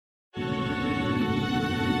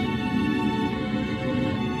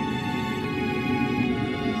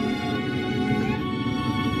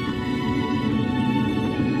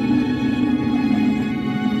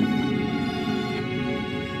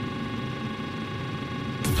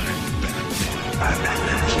I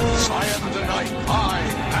am the Knight.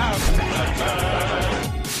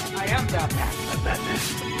 I am Batman. I am Batman.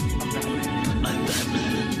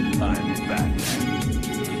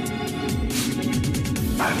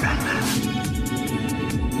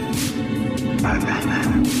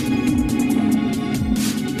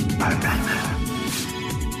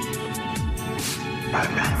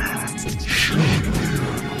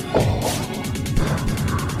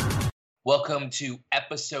 Welcome to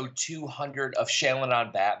episode 200 of Shanlian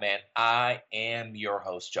on Batman. I am your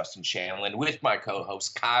host, Justin Shanlian, with my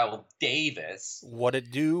co-host, Kyle Davis. What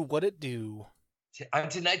it do? What it do? On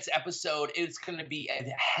tonight's episode, it's going to be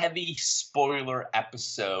a heavy spoiler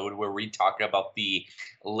episode where we talk about the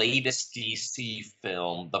latest DC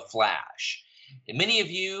film, The Flash. And many of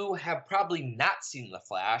you have probably not seen The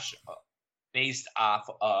Flash based off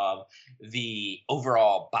of the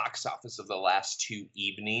overall box office of the last two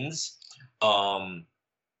evenings.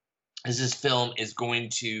 As this film is going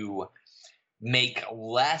to make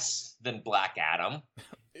less than Black Adam.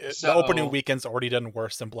 The opening weekend's already done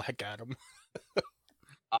worse than Black Adam.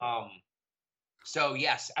 So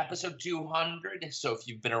yes, episode 200. So if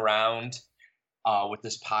you've been around with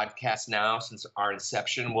this podcast now since our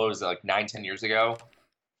inception, what was it, like 9-10 years ago?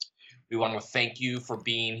 We want to thank you for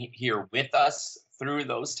being here with us through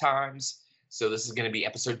those times. So this is going to be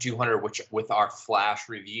episode 200, which with our Flash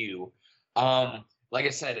review. Like I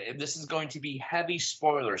said, this is going to be heavy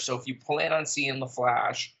spoilers. So if you plan on seeing The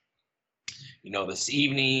Flash, this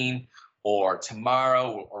evening or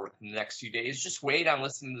tomorrow or the next few days, just wait on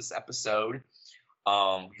listening to this episode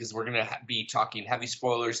because we're going to be talking heavy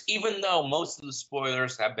spoilers, even though most of the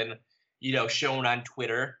spoilers have been, shown on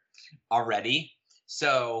Twitter already.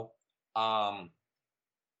 So,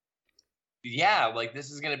 this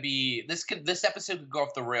is going to be, this episode could go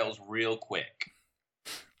off the rails real quick.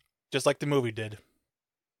 Just like the movie did.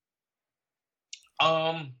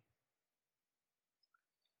 How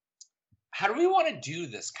do we want to do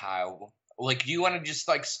this, Kyle? Like, do you want to just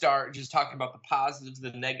start just talking about the positives,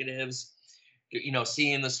 the negatives,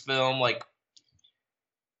 seeing this film,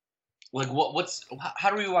 how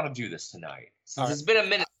do we want to do this tonight? Since It's been a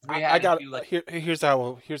minute. Here's how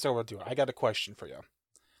we'll do it. I got a question for you.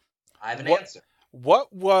 I have an answer.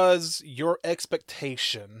 What was your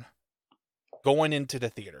expectation going into the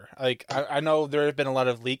theater? Like, I know there have been a lot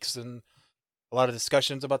of leaks and a lot of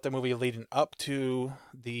discussions about the movie leading up to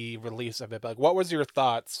the release of it. But what was your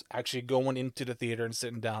thoughts actually going into the theater and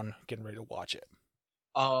sitting down, getting ready to watch it?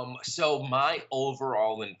 So my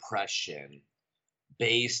overall impression,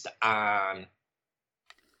 based on,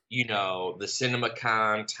 the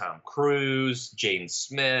CinemaCon, Tom Cruise, James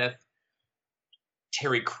Smith,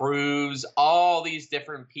 Terry Crews, all these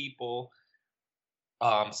different people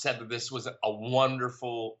said that this was a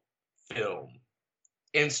wonderful film.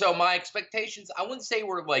 And so my expectations, I wouldn't say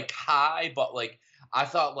were high, but I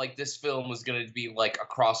thought this film was going to be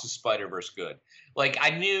Across the Spider-Verse good. I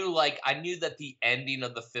knew that the ending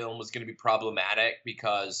of the film was going to be problematic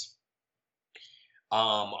because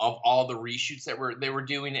of all the reshoots that they were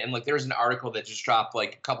doing. And there was an article that just dropped a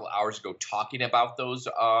couple hours ago talking about those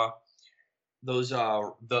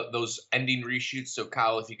ending reshoots. So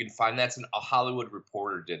Kyle, if you can find that, a Hollywood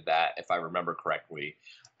Reporter did that, if I remember correctly.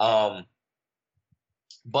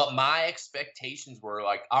 But my expectations were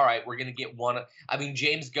all right, we're going to get one. I mean,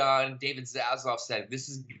 James Gunn, David Zaslav said this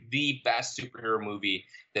is the best superhero movie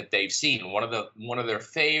that they've seen. One of their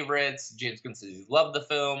favorites. James Gunn says he loved the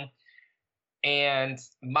film. And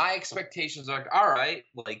my expectations are all right,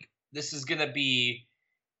 this is going to be,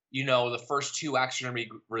 the first two acts are going to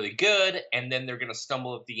be really good, and then they're going to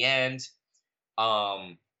stumble at the end.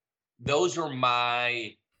 Those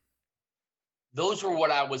were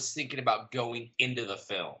what I was thinking about going into the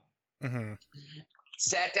film. Mm-hmm.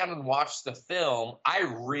 Sat down and watched the film. I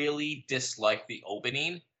really disliked the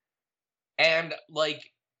opening. And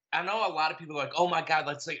I know a lot of people are oh my God,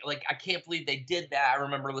 I can't believe they did that. I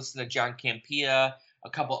remember listening to John Campea, a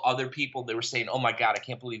couple other people, they were saying, oh my God, I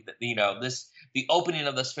can't believe that, the opening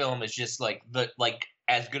of this film is just as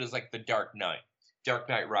good as the Dark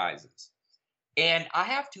Knight Rises. And I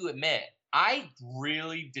have to admit, I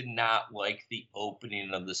really did not like the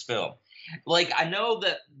opening of this film. I know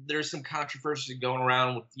that there's some controversy going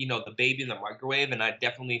around with, the baby in the microwave, and I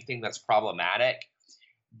definitely think that's problematic.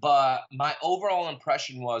 But my overall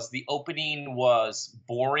impression was the opening was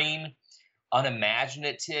boring,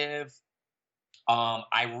 unimaginative.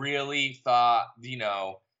 I really thought,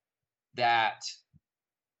 that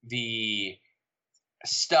the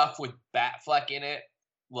stuff with Batfleck in it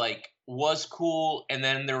like was cool, and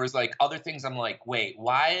then there was like other things I'm like, wait,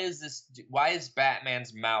 why is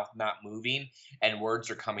Batman's mouth not moving and words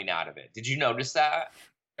are coming out of it? Did you notice that?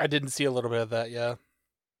 I didn't see a little bit of that. Yeah.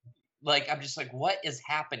 Like, I'm just like, what is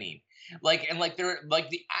happening? Like, and like there like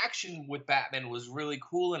the action with Batman was really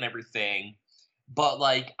cool and everything, but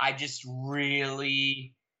like I just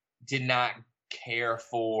really did not care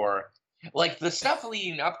for like the stuff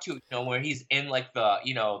leading up to, where he's in like the,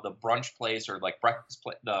 the brunch place or like breakfast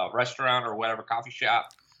place, the restaurant or whatever, coffee shop.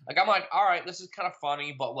 Like, I'm like, all right, this is kind of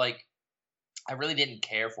funny, but like I really didn't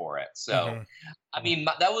care for it. So, I mean,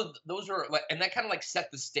 those were like, and that kind of like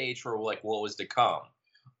set the stage for like what was to come.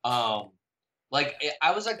 I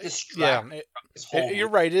was like distracted. Yeah, This whole you're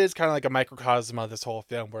right. It is kind of like a microcosm of this whole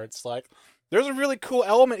film, where it's like there's a really cool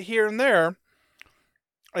element here and there,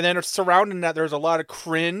 and then surrounding that, there's a lot of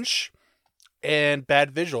cringe and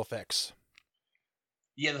bad visual effects.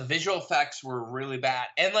 Yeah, the visual effects were really bad,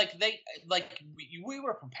 and like we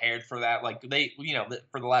were prepared for that. Like they,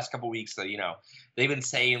 for the last couple of weeks, that they've been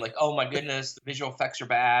saying like, oh my goodness, the visual effects are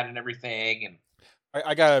bad and everything. And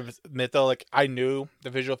I gotta admit though, like I knew the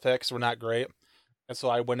visual effects were not great, and so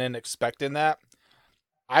I went in expecting that.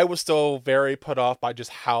 I was still very put off by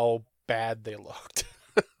just how bad they looked.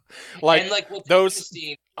 Like, and like those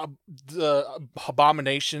the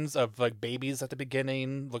abominations of like babies at the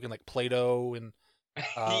beginning, looking like Play-Doh, and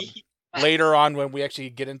later on when we actually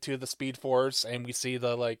get into the Speed Force and we see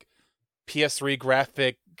the like PS3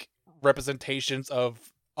 graphic representations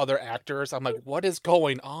of other actors, I'm like, what is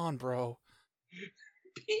going on, bro?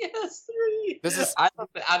 PS3. This is I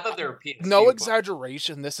thought they were PS2. No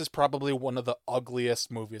exaggeration. This is probably one of the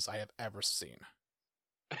ugliest movies I have ever seen.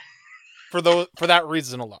 For that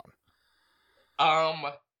reason alone.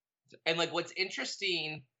 And like what's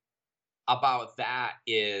interesting about that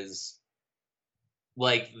is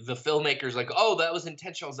like the filmmakers like, oh, that was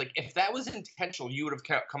intentional. It's like, if that was intentional, you would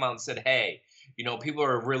have come out and said, hey, people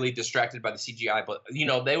are really distracted by the CGI, but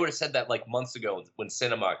they would have said that like months ago when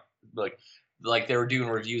cinema like they were doing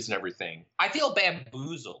reviews and everything. I feel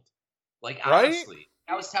bamboozled. Like, honestly, right?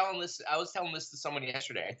 I was telling this to someone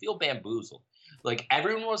yesterday. I feel bamboozled. Like,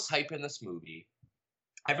 everyone was hyping this movie.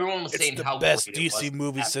 Everyone was saying how great it was. It's the best DC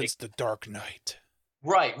movie since The Dark Knight.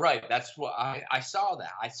 Right. That's what I saw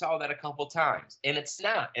that. I saw that a couple times. And it's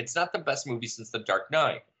not. It's not the best movie since The Dark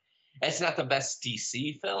Knight. It's not the best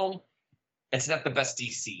DC film. It's not the best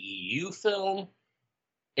DCEU film.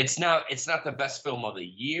 It's not the best film of the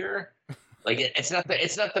year. Like, it's not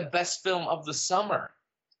the best film of the summer.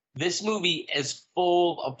 This movie is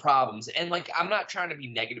full of problems. And like, I'm not trying to be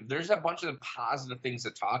negative. There's a bunch of positive things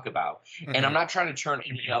to talk about. Mm-hmm. And I'm not trying to turn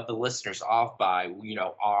any of the listeners off by,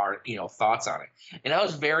 our, thoughts on it. And I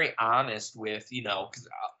was very honest with, because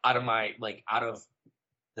out of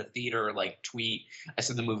the theater, like, tweet, I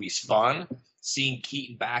said the movie's fun. Seeing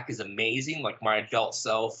Keaton back is amazing. Like, my adult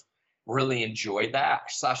self really enjoyed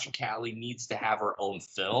that. Sasha Calle needs to have her own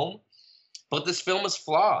film. But this film is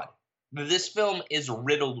flawed. This film is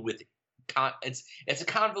riddled with it's a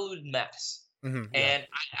convoluted mess. Mm-hmm, yeah.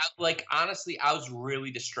 And honestly, I was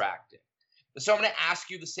really distracted. So I'm going to ask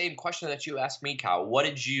you the same question that you asked me, Kyle. What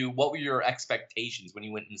were your expectations when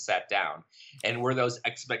you went and sat down? And were those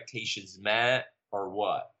expectations met or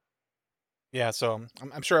what? Yeah, so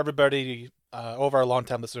I'm sure everybody over our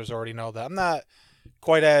longtime listeners already know that I'm not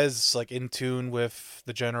quite as like in tune with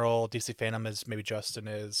the general DC fandom as maybe Justin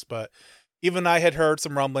is, but even I had heard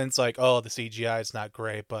some rumblings like, oh, the CGI is not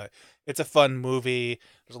great, but it's a fun movie.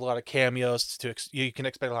 There's a lot of cameos. You can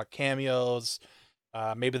expect a lot of cameos.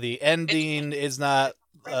 Maybe the ending is not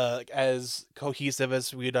as cohesive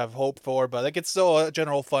as we'd have hoped for, but like it's still a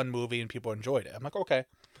general fun movie and people enjoyed it. I'm like, okay.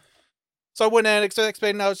 So I went in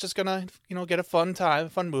expecting I was just gonna, get a fun time,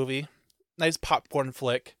 fun movie, nice popcorn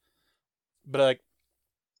flick. But like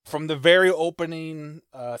from the very opening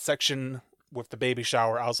section with the baby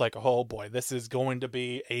shower, I was like, oh boy, this is going to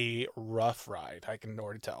be a rough ride. I can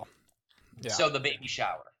already tell. Yeah. So the baby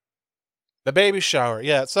shower. The baby shower,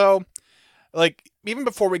 yeah. So, like, even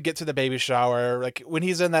before we get to the baby shower, like, when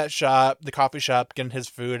he's in that shop, the coffee shop, getting his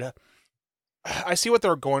food, I see what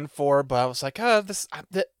they're going for, but I was like,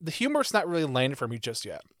 the humor's not really landing for me just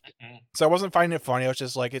yet. Mm-hmm. So I wasn't finding it funny. I was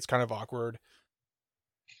just like, it's kind of awkward.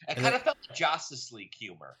 It kind of felt like Justice League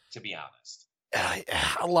humor, to be honest.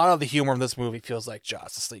 A lot of the humor in this movie feels like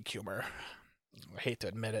Justice League humor. I hate to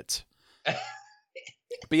admit it.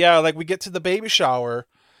 But yeah, like we get to the baby shower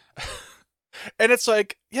and it's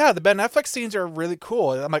like, yeah, the Ben Affleck scenes are really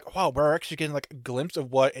cool. And I'm like, wow, we're actually getting like a glimpse of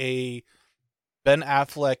what a Ben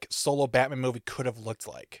Affleck solo Batman movie could have looked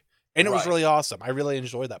like. And it was really awesome. I really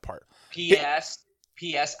enjoyed that part. P.S.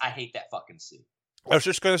 I hate that fucking suit. I was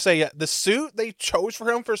just gonna say, yeah, the suit they chose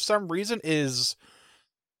for him for some reason is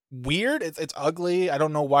weird. It's ugly. I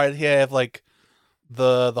don't know why he have like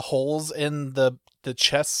the holes in the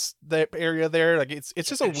chest area there. Like it's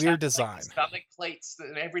just a weird design. Like, stomach plates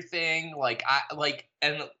and everything.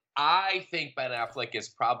 I think Ben Affleck is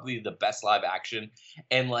probably the best live action,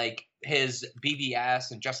 and like his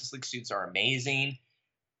BVS and Justice League suits are amazing,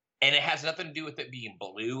 and it has nothing to do with it being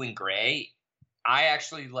blue and gray. I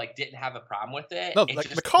actually like didn't have a problem with it. No, It like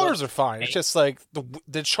just the colors looked are fine. amazing. It's just like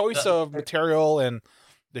the choice of material and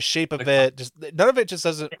the shape of it. Just none of it just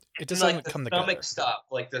doesn't. It just like doesn't the come stomach together. stuff,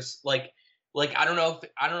 like this, like I don't know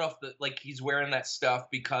if the, like he's wearing that stuff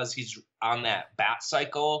because he's on that bat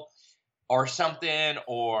cycle or something,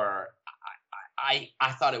 or I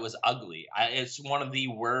thought it was ugly. It's one of the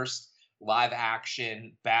worst live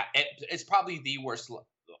action it's probably the worst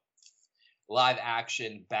live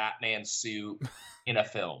action Batman suit in a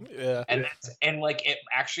film. Yeah. And like it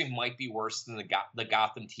actually might be worse than the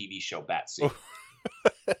Gotham TV show bat suit.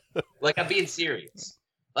 Like I'm being serious.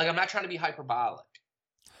 Like I'm not trying to be hyperbolic.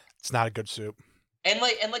 It's not a good suit. And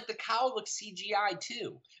like the cowl looks CGI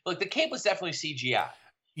too. Like the cape was definitely CGI.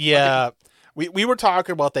 Yeah. We were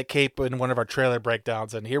talking about that cape in one of our trailer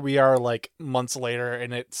breakdowns, and here we are like months later,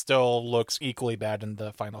 and it still looks equally bad in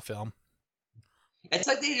the final film. It's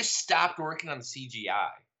like they just stopped working on the CGI.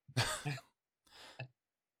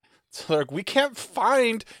 So like, we can't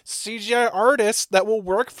find CGI artists that will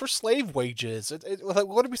work for slave wages. Like,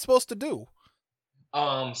 what are we supposed to do?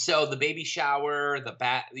 So the baby shower, the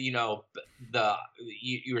bat, you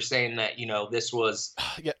were saying that, this was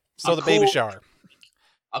Yeah. So the baby shower.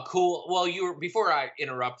 Well, before I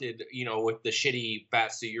interrupted, with the shitty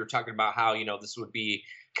bat suit, you were talking about how, this would be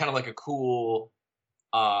kind of like a cool,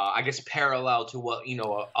 I guess, parallel to what,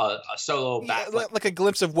 a solo bat. Yeah, like a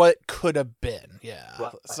glimpse of what could have been. Yeah.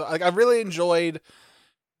 Right. So like, I really enjoyed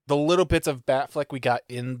the little bits of Batfleck we got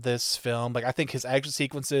in this film. Like I think his action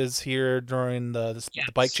sequences here during the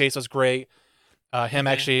bike chase was great. Him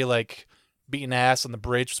actually like beating ass on the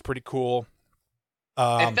bridge was pretty cool.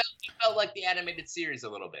 It felt like the animated series a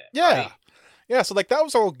little bit. Yeah. Right? Yeah, so like that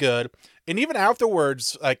was all good. And even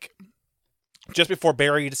afterwards, like just before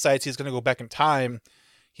Barry decides he's gonna go back in time,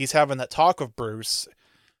 he's having that talk with Bruce.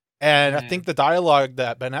 And I think the dialogue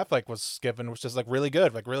that Ben Affleck was given was just like really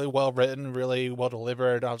good, like really well written, really well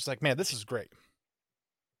delivered. I was like, man, this is great.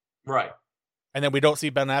 Right. And then we don't see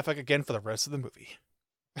Ben Affleck again for the rest of the movie.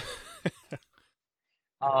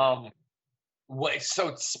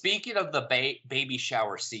 So speaking of the baby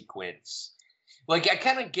shower sequence, like I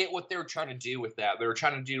kind of get what they were trying to do with that. They were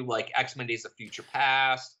trying to do like X-Men Days of Future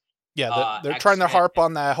Past. Yeah, they're trying to harp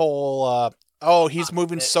on that whole he's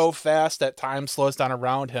moving so fast that time slows down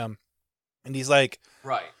around him. And he's like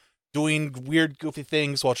doing weird, goofy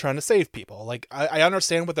things while trying to save people. Like, I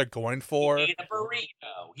understand what they're going for. He ate a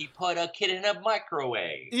burrito. He put a kid in a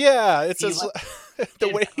microwave. Yeah, it's just the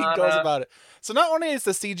way he goes about it. So not only is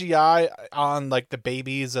the CGI on, like, the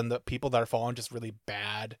babies and the people that are falling just really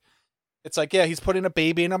bad, it's like, yeah, he's putting a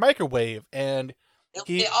baby in a microwave, and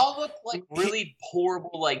they all look like really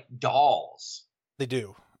horrible, like, dolls. They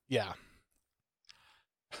do, yeah.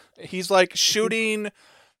 He's, like, shooting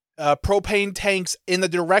propane tanks in the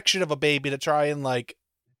direction of a baby to try and, like,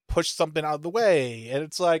 push something out of the way. And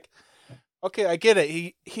it's like, okay, I get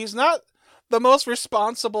it. He's not the most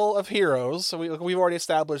responsible of heroes, so we've already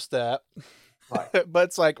established that. Right. But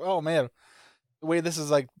it's like, oh, man, the way this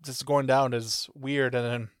is, like, just going down is weird. And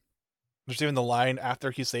then there's even the line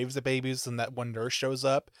after he saves the babies and that one nurse shows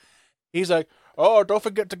up. He's like, oh, don't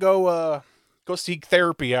forget to go seek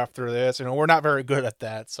therapy after this. We're not very good at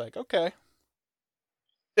that. It's like, okay.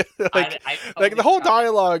 like the whole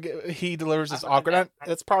dialogue he delivers is awkward.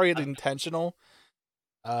 That's probably intentional.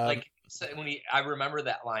 I remember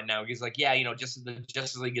that line now. He's like, yeah, the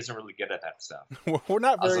Justice League isn't really good at that stuff. We're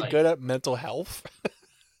not very good at mental health.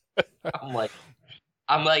 I'm like,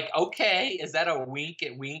 okay, is that a wink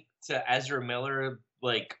to Ezra Miller,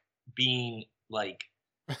 like being like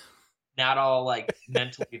not all like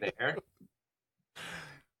mentally there?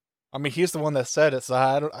 I mean, he's the one that said it, so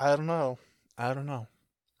I don't know.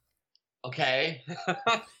 Okay.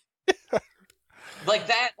 Like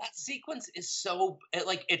that sequence is so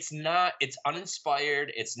like it's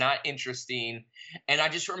uninspired, it's not interesting. And I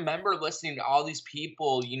just remember listening to all these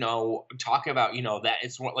people, talk about, that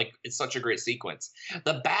it's such a great sequence.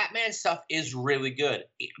 The Batman stuff is really good,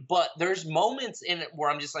 but there's moments in it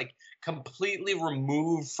where I'm just like completely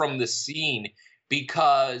removed from the scene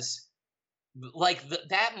because like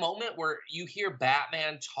that moment where you hear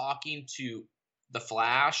Batman talking to the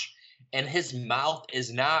Flash and his mouth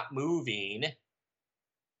is not moving.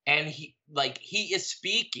 and he is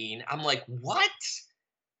speaking. I'm like, what?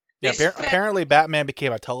 Yeah, They spent, apparently Batman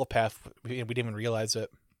became a telepath. We didn't even realize it.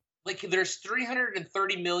 like, there's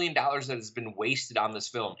 $330 million that has been wasted on this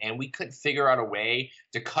film, and we couldn't figure out a way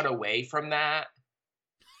to cut away from that.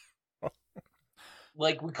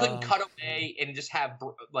 Like, we couldn't cut away and just have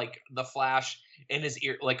like the Flash in his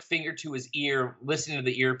ear, like finger to his ear, listening to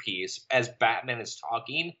the earpiece as Batman is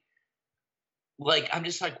talking. Like, I'm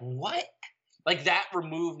just like, what? Like, that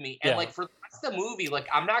removed me. And like, for the rest of the movie, like,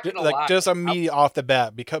 I'm not gonna lie, just immediately off the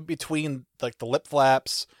bat, because between like the lip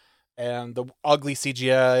flaps and the ugly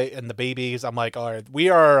CGI and the babies, I'm like, all right, we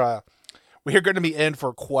are going to be in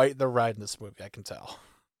for quite the ride in this movie. I can tell.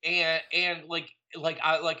 And like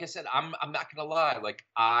I said, I'm not gonna lie, like,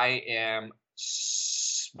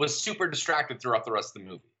 was super distracted throughout the rest of the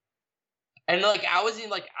movie, and like I wasn't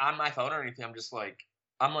like on my phone or anything.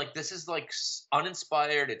 I'm like, this is like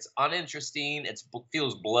uninspired. It's uninteresting.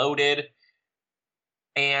 Feels bloated.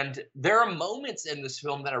 And there are moments in this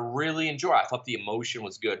film that I really enjoy. I thought the emotion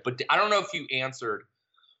was good, but I don't know if you answered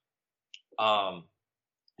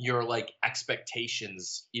your like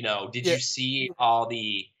expectations. You know, did you see all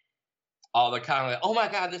the kind of like, oh my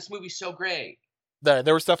god, this movie's so great?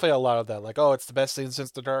 There was definitely a lot of that, like, oh, it's the best scene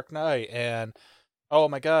since The Dark Knight, and oh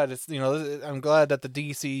my god, it's, you know, I'm glad that the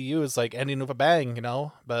DCEU is like ending with a bang, you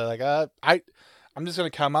know. But like, I'm just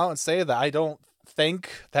gonna come out and say that I don't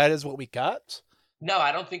think that is what we got. No,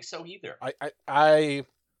 I don't think so either. I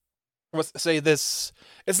must say this: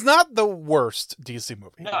 it's not the worst DC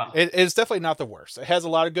movie. No, it's definitely not the worst. It has a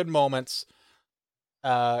lot of good moments,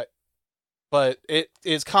 but it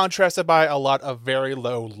is contrasted by a lot of very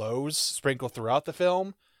low lows sprinkled throughout the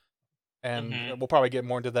film. And we'll probably get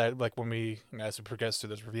more into that, like, as we progress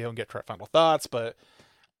through this review and get to our final thoughts. But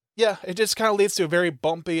yeah, it just kind of leads to a very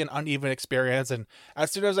bumpy and uneven experience. And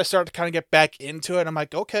as soon as I start to kind of get back into it, I'm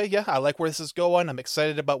like, okay, yeah, I like where this is going. I'm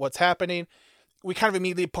excited about what's happening. We kind of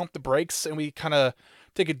immediately pump the brakes and we kind of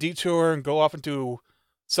take a detour and go off into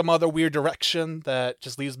some other weird direction that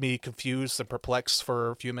just leaves me confused and perplexed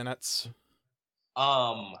for a few minutes.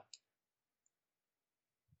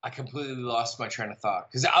 I completely lost my train of thought,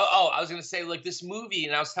 because I was gonna say, like, this movie,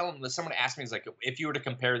 and I was telling someone asked me, like, if you were to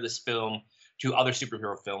compare this film to other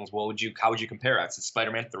superhero films, how would you compare it? So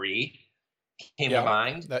Spider-Man 3 came to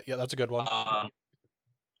mind. That's a good one.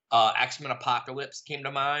 X-Men Apocalypse came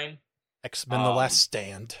to mind. X-Men: The Last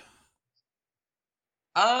Stand.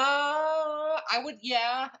 X-Men: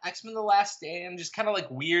 The Last Stand, just kind of like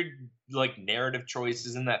weird, like, narrative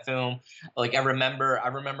choices in that film. Like, I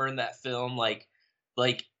remember in that film, like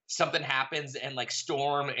something happens and like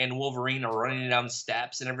Storm and Wolverine are running down the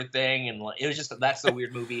steps and everything, and like, it was just, that's a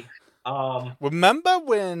weird movie. Remember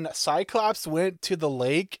when Cyclops went to the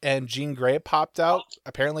lake and Jean Grey popped out?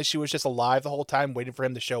 Apparently she was just alive the whole time, waiting for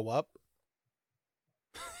him to show up.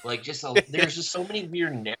 Like, there's just so many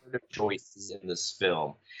weird narrative choices in this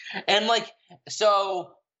film, and like,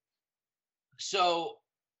 so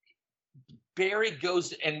Barry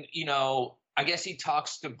goes and, you know, I guess he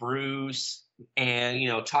talks to Bruce and, you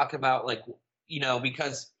know, talk about, like, you know,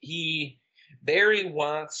 because Barry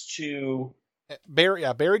wants to.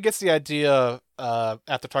 Barry gets the idea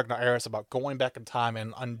after talking to Iris about going back in time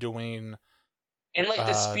and undoing, and like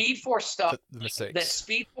the Speed Force stuff, the mistakes. That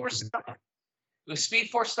Speed Force stuff, the Speed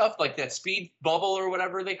Force stuff, like that speed bubble or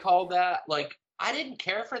whatever they called that. Like, I didn't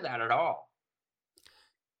care for that at all.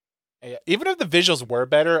 Yeah, even if the visuals were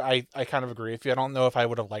better, I kind of agree with you. I don't know if I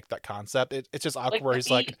would have liked that concept. It's just awkward. Where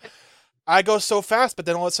he's like, I go so fast, but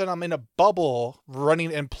then all of a sudden I'm in a bubble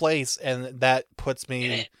running in place, and that puts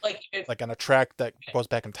me like on a track that goes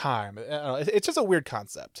back in time. It's just a weird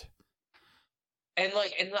concept. And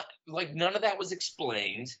none of that was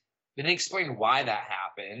explained. They didn't explain why that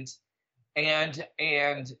happened,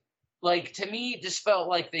 and like, to me, it just felt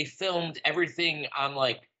like they filmed everything on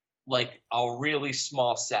like a really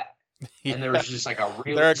small set. Yeah. And there was just like a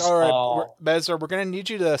really small. All right, Bezra, we're gonna need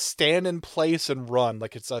you to stand in place and run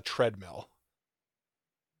like it's a treadmill.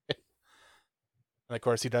 And of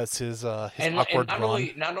course, he does his awkward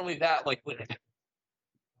run. Not only that, like,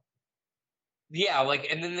 yeah, like,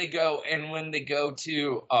 and then when they go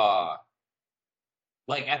to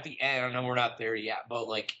like at the end, I know we're not there yet, but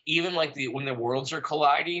like, even like when the worlds are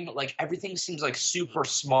colliding, like, everything seems like super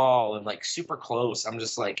small and like super close. I'm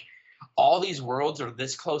just like, all these worlds are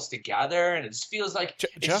this close together, and it just feels like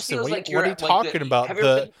Justin, what are you talking about?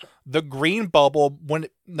 The green bubble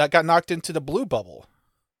that got knocked into the blue bubble.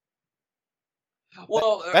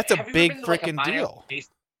 Well, that's a big freaking deal.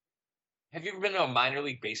 Have you ever been to a minor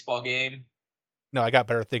league baseball game? No, I got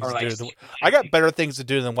better things to do. I got better things to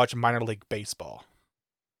do than watch minor league baseball.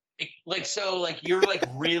 you're like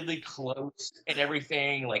really close and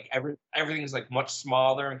everything, like everything's like much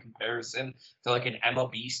smaller in comparison to like an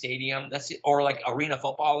MLB stadium. Or like Arena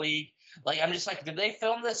Football League. Like I'm just like, did they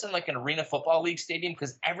film this in like an Arena Football League stadium?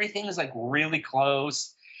 Because everything is like really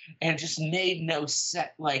close and it just made no sense.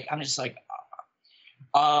 Like I'm just like,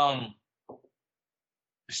 um.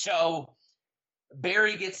 So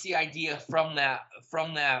Barry gets the idea from that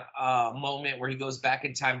moment where he goes back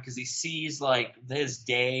in time because he sees like his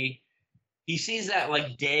day. He sees that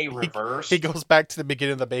like day reversed. He goes back to the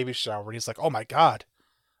beginning of the baby shower and he's like, "Oh my god,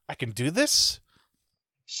 I can do this."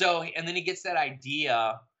 So and then he gets that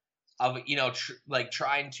idea of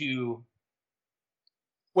trying to,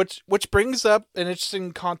 which brings up an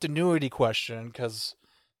interesting continuity question because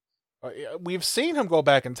we've seen him go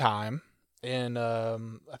back in time in I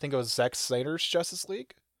think it was Zack Snyder's Justice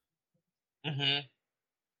League. Mm-hmm.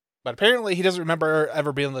 But apparently he doesn't remember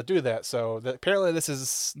ever being able to do that. So apparently this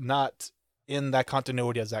is not in that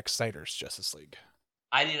continuity of Zack Snyder's Justice League.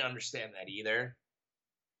 I didn't understand that either.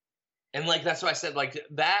 And like that's why I said like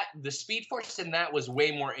that the Speed Force in that was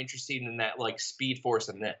way more interesting than that like Speed Force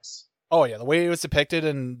in this. Oh yeah, the way it was depicted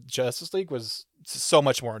in Justice League was so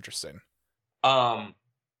much more interesting.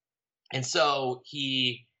 And so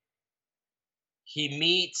he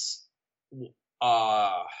meets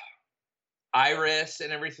Iris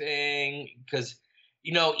and everything because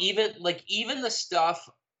even the stuff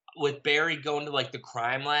with Barry going to like the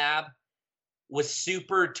crime lab was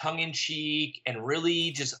super tongue-in-cheek and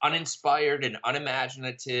really just uninspired and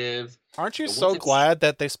unimaginative. Aren't you so glad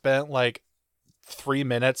that they spent like 3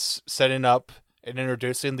 minutes setting up and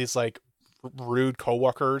introducing these like rude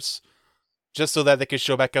coworkers just so that they could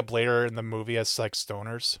show back up later in the movie as like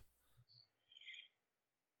stoners?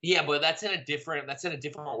 Yeah, but that's in a different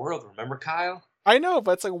world, remember, Kyle? I know,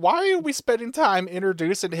 but it's like, why are we spending time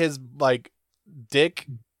introducing his like dick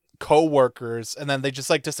co-workers and then they just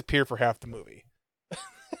like disappear for half the movie?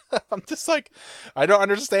 I'm just like, I don't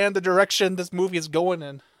understand the direction this movie is going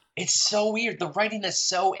in. It's so weird. The writing is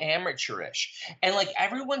so amateurish. And like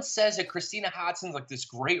everyone says that Christina Hodson's like this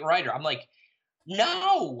great writer. I'm like,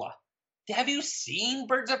 no. Have you seen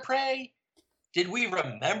Birds of Prey? Did we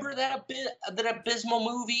remember that abysmal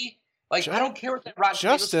movie? Like, I don't care what that Rotten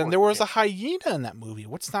Tomatoes Justin, there was a hyena in that movie.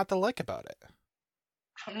 What's not to like about it?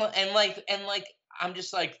 And I'm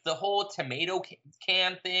just like, the whole tomato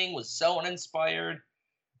can thing was so uninspired.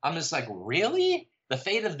 I'm just like, really? The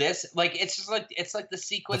fate of this? Like, it's just like, it's like the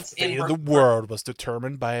sequence in the world was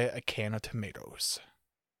determined by a can of tomatoes.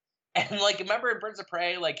 And like, remember in Birds of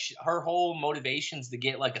Prey, like her whole motivation's to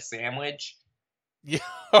get like a sandwich. Yeah,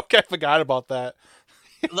 okay, I forgot about that.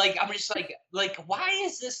 Like, I'm just like, why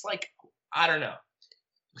is this like, I don't know.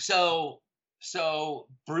 So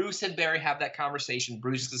Bruce and Barry have that conversation.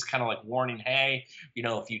 Bruce is kind of like warning, hey,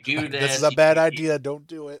 if you do this is a bad idea. Don't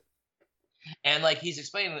do it. And like he's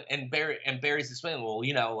explaining, and Barry's explaining, well,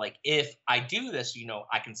 like if I do this,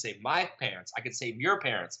 I can save my parents, I can save your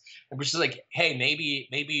parents. And Bruce is like, hey,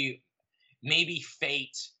 maybe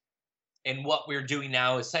fate and what we're doing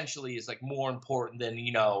now essentially is like more important than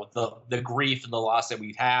the grief and the loss that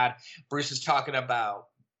we've had. Bruce is talking about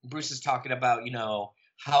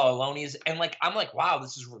how alone he is, and like I'm like, wow,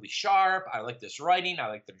 this is really sharp. I like this writing. I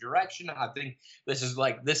like the direction. I think this is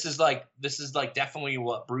definitely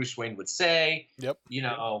what Bruce Wayne would say. Yep.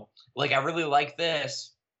 Like I really like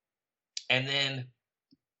this, and then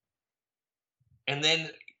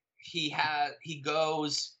he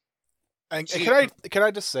goes. And can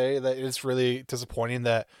I just say that it's really disappointing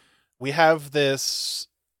that we have this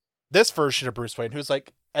version of Bruce Wayne who's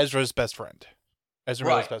like Ezra's best friend,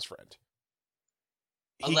 Miller's best friend.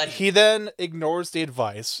 He then ignores the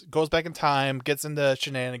advice, goes back in time, gets into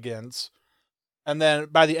shenanigans, and then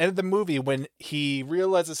by the end of the movie, when he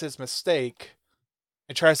realizes his mistake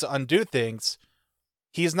and tries to undo things,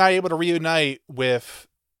 he's not able to reunite with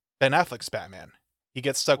Ben Affleck's Batman. He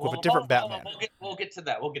gets stuck with a different Batman. We'll get to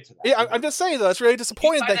that. Yeah, I'm just saying though, it's really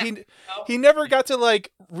disappointing that he never got to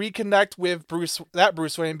like reconnect with Bruce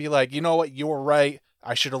Wayne and be like, you know what, you were right.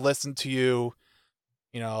 I should have listened to you.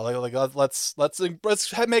 Let's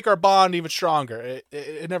make our bond even stronger.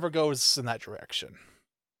 It never goes in that direction.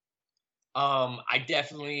 I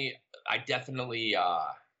definitely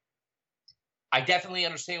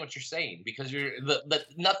understand what you're saying because you're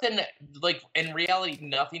nothing like in reality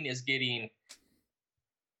nothing is getting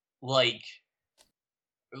like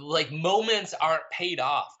moments aren't paid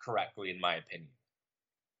off correctly in my opinion.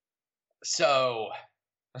 So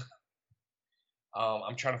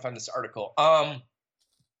I'm trying to find this article.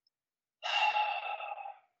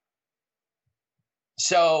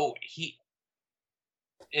 So he,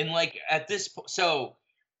 and like at this, so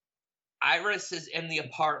Iris is in the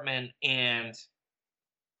apartment, and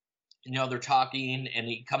they're talking, and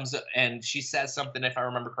he comes up, and she says something, if I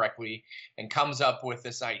remember correctly, and comes up with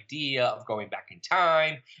this idea of going back in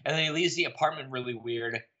time, and then he leaves the apartment really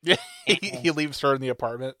weird. Yeah, he leaves her in the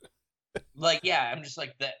apartment. Like, yeah, I'm just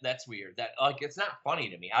like, that's weird. That, like, it's not funny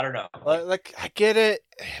to me. I don't know. Like, I get it.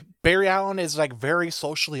 Barry Allen is like very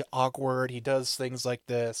socially awkward. He does things like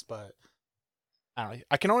this, but I don't know.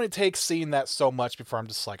 I can only take seeing that so much before I'm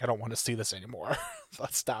just like, I don't want to see this anymore.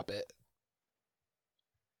 Let's stop it.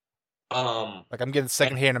 Like, I'm getting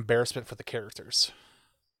secondhand embarrassment for the characters.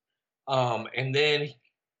 And then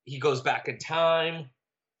he goes back in time,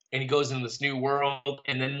 and he goes into this new world,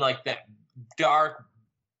 and then like that dark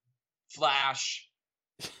Flash,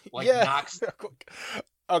 like, knocks.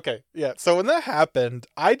 Okay, yeah. So when that happened,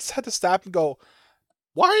 I just had to stop and go,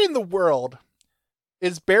 why in the world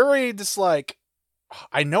is Barry just like,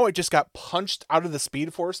 I know I just got punched out of the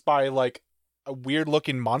Speed Force by like a weird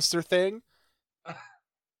looking monster thing,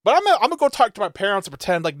 but I'm gonna go talk to my parents and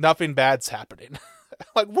pretend like nothing bad's happening.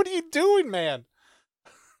 Like, what are you doing, man?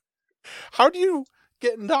 How do you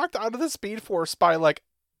get knocked out of the Speed Force by like,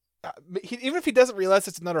 even if he doesn't realize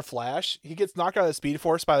it's another Flash, he gets knocked out of the Speed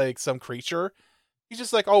Force by like some creature. He's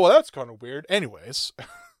just like, oh, well, that's kind of weird. Anyways,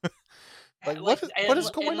 like, what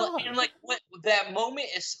is going on? And like, that moment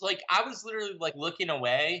is like, I was literally like looking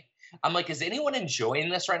away. I'm like, is anyone enjoying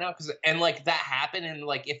this right now? And like, that happened, and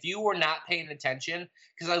like, if you were not paying attention,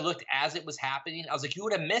 because I looked as it was happening, I was like, you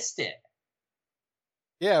would have missed it.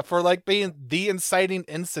 Yeah, for like being the inciting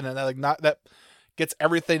incident that like not that gets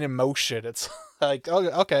everything in motion. It's like,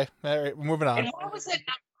 okay, all right, moving on. And why was it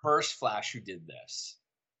not first Flash who did this?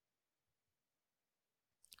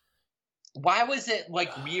 Why was it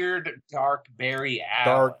like weird, dark Barry Allen?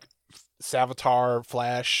 Dark Savitar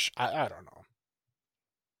Flash. I don't know.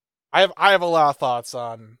 I have a lot of thoughts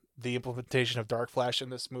on the implementation of Dark Flash in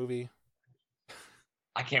this movie.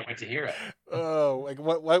 I can't wait to hear it. Oh, like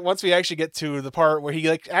once we actually get to the part where he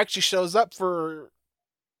like actually shows up for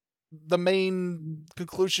the main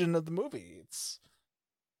conclusion of the movie, it's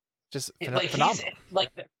just phenomenal.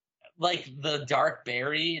 Like the Dark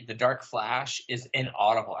Barry, the Dark Flash is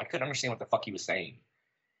inaudible. I couldn't understand what the fuck he was saying.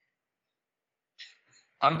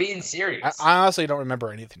 I'm being serious. I honestly don't remember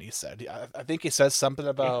anything he said. I think he says something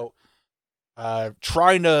about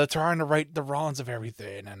trying to right the wrongs of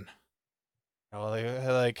everything, and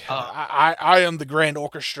I am the grand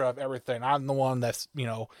orchestra of everything. I'm the one that's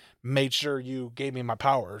made sure you gave me my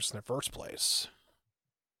powers in the first place.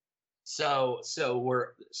 So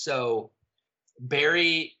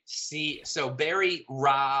Barry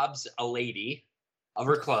robs a lady of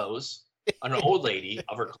her clothes, an old lady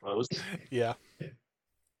of her clothes. Yeah.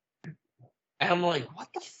 And I'm like, what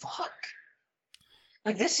the fuck?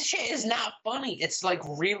 Like, this shit is not funny. It's like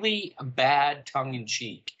really bad tongue in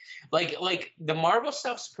cheek. Like the Marvel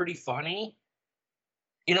stuff's pretty funny.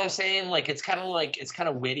 You know what I'm saying? Like, it's kind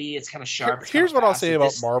of witty, it's kind of sharp. Here's what I'll say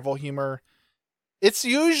about Marvel humor. It's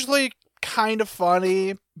usually kind of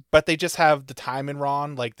funny, but they just have the timing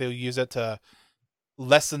wrong. Like, they'll use it to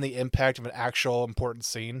lessen the impact of an actual important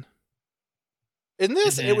scene. In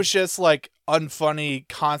this, It was just like unfunny,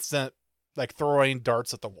 constant, like throwing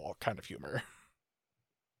darts at the wall kind of humor.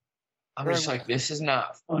 I'm just like, this is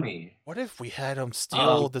not funny. What if we had him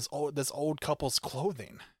steal this old couple's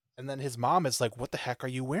clothing, and then his mom is like, "What the heck are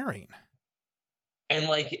you wearing?" And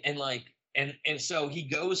so he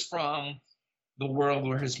goes from the world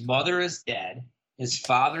where his mother is dead, his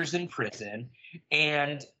father's in prison,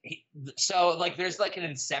 and so there's like an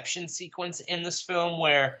inception sequence in this film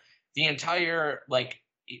where the entire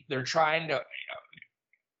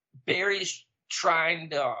Barry's trying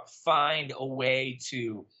to find a way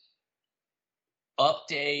to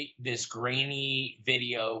update this grainy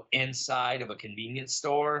video inside of a convenience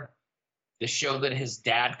store to show that his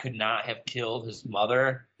dad could not have killed his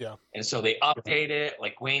mother. Yeah. And so they update it,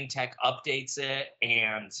 like Wayne Tech updates it,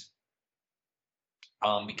 and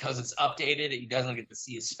because it's updated, he doesn't get to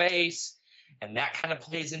see his face, and that kind of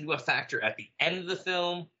plays into a factor at the end of the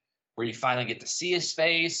film where you finally get to see his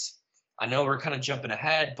face. I know we're kind of jumping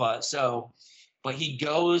ahead, but he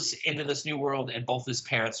goes into this new world, and both his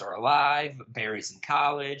parents are alive. Barry's in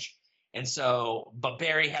college, and but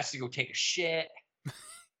Barry has to go take a shit.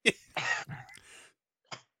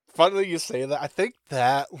 Funny you say that. I think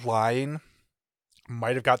that line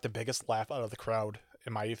might have got the biggest laugh out of the crowd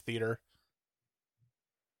in my theater.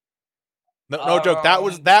 No joke. That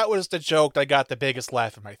was the joke that got the biggest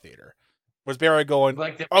laugh in my theater. Was Barry going,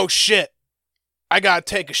 "Oh shit, I gotta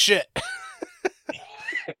take a shit."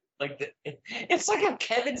 It's like if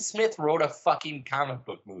Kevin Smith wrote a fucking comic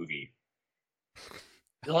book movie.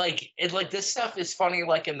 like this stuff is funny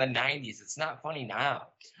like in the 90s. It's not funny now.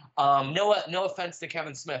 No offense to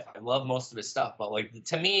Kevin Smith. I love most of his stuff, but like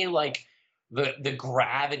to me, like the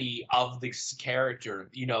gravity of this character,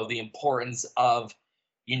 the importance of,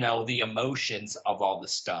 the emotions of all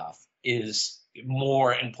this stuff is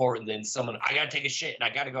more important than someone, I gotta take a shit and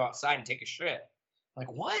I gotta go outside and take a shit.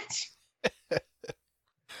 Like, what?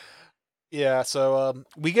 Yeah, so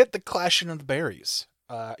we get the clashing of the berries.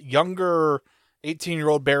 Younger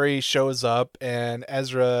 18-year-old Barry shows up, and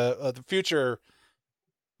Ezra, the future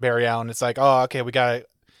Barry Allen, is like, oh, okay, we gotta,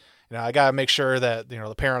 I gotta make sure that,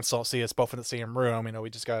 the parents don't see us both in the same room. We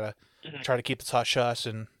just gotta try to keep this hush hush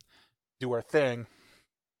and do our thing.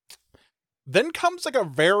 Then comes like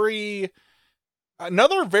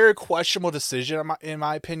another very questionable decision, in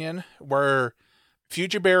my opinion, where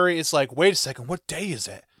future Barry is like, wait a second, what day is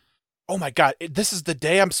it? Oh my God, this is the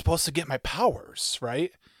day I'm supposed to get my powers,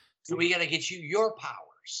 right? So we gotta get you your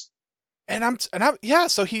powers.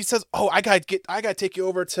 So he says, oh, I gotta take you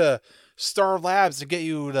over to Star Labs to get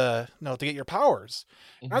you to get your powers.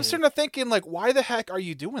 Mm-hmm. And I'm sitting there thinking, like, why the heck are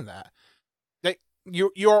you doing that? Like,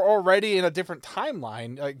 you're already in a different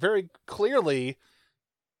timeline. Like, very clearly,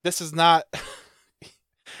 this is not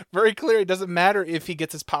very clear. It doesn't matter if he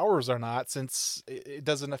gets his powers or not, since it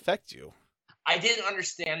doesn't affect you. I didn't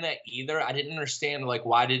understand that either. I didn't understand, like,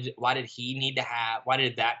 why did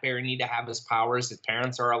that Barry need to have his powers? His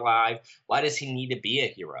parents are alive. Why does he need to be a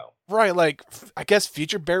hero? Right, like, I guess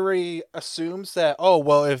future Barry assumes that, oh,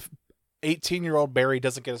 well, if 18-year-old Barry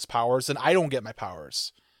doesn't get his powers, then I don't get my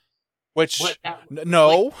powers. Which,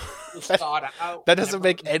 no. That doesn't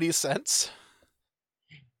make any sense.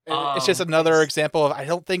 It's just another example of, I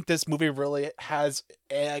don't think this movie really has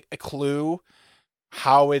a clue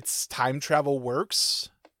how its time travel works.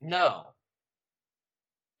 No.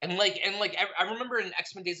 And I remember in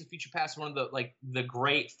X-Men Days of Future Past, one of the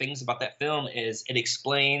great things about that film is it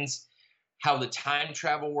explains how the time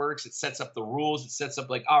travel works. It sets up the rules. It sets up,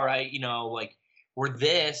 like, all right, we're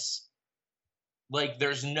this, like,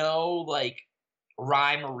 there's no, like,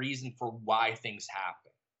 rhyme or reason for why things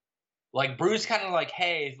happen. Like, Bruce kind of like,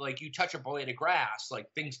 hey, like, you touch a blade of grass, like,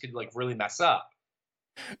 things could, like, really mess up.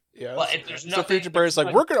 Yeah. But if there's so future Barry's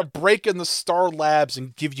like, we're gonna break in the Star Labs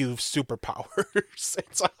and give you superpowers.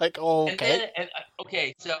 It's like, oh,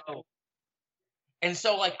 okay.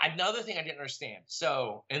 So like another thing I didn't understand.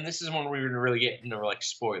 So, and this is when we were really getting into like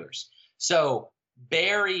spoilers. So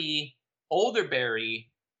older Barry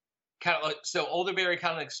kind of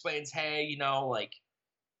explains, hey, like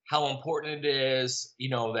how important it is,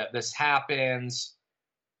 that this happens.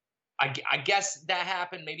 I guess that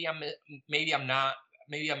happened. Maybe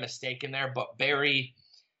I'm mistaken there, but Barry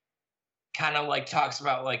kind of like talks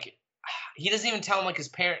about, like, he doesn't even tell him, like, his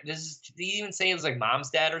parent. Did he even say it was like mom's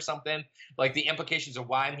dad or something? Like the implications of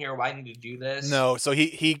why I'm here, why I need to do this. No, so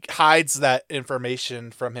he hides that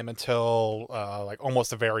information from him until like almost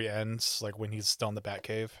the very end, like when he's still in the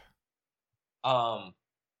Batcave.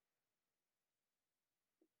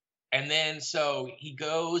 And then so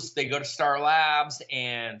they go to Star Labs,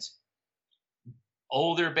 and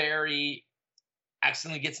older Barry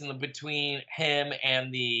accidentally gets in between him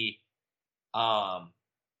and the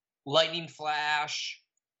lightning flash,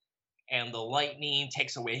 and the lightning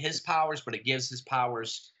takes away his powers, but it gives his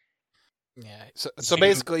powers. Yeah. So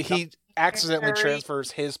basically, he accidentally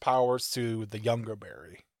transfers his powers to the younger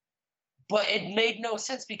Barry. But it made no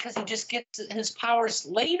sense because he just gets his powers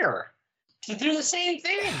later to do the same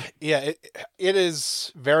thing. Yeah, it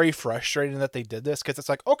is very frustrating that they did this, because it's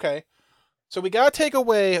like, okay, so we gotta take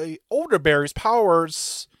away older Barry's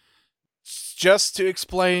powers just to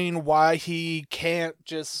explain why he can't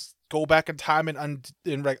just go back in time and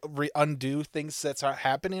undo things that's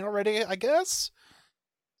happening already, I guess.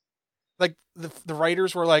 Like, the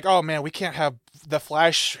writers were like, oh man, we can't have the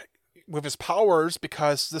Flash with his powers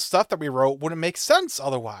because the stuff that we wrote wouldn't make sense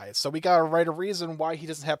otherwise. So we gotta write a reason why he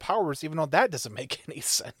doesn't have powers, even though that doesn't make any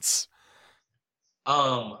sense.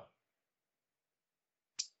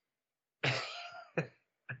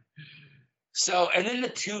 So, and then the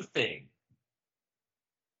tooth thing.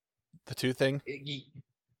 The tooth thing?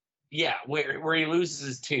 Yeah, where he loses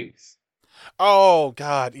his tooth. Oh,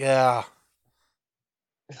 God, yeah.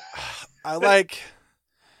 I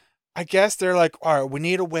guess they're like, all right, we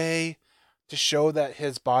need a way to show that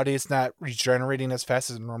his body is not regenerating as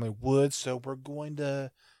fast as it normally would, so we're going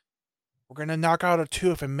to knock out a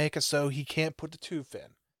tooth and make it so he can't put the tooth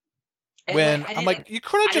in. And when I'm like, you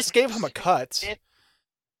could have just gave him a cut.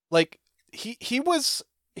 Like, he was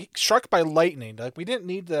struck by lightning. Like, we didn't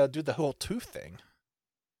need to do the whole tooth thing.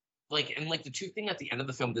 Like, and like the tooth thing at the end of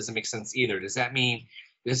the film doesn't make sense either. Does that mean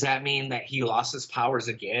does that mean that he lost his powers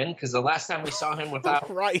again? Because the last time we saw him without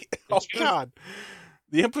Right. the Oh tooth, God.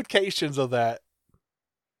 The implications of that.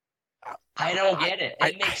 I don't get it. I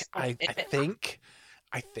It makes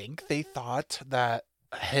think they thought that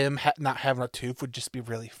him not having a tooth would just be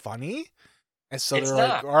really funny, and so It's they're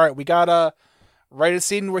like, not. "All right, we gotta write a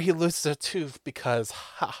scene where he loses a tooth because,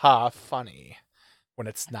 haha, funny." When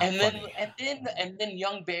it's not and then funny. and then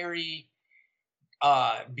young Barry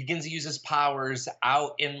begins to use his powers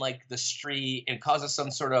out in like the street and causes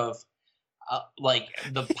some sort of like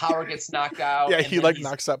the power gets knocked out, Yeah, and he then like he's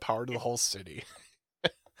knocks that power to the whole city.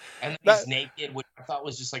 and then That he's naked, which I thought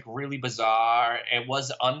was just like really bizarre. It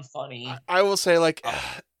was unfunny. I will say, like, Uh,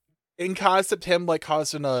 in concept, him like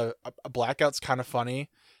causing a blackout's kind of funny.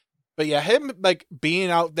 But yeah, him like being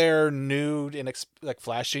out there nude and like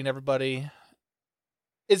flashing everybody,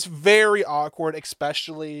 it's very awkward,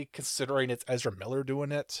 especially considering it's Ezra Miller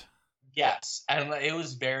doing it. yes, and it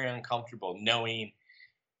was very uncomfortable knowing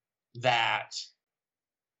that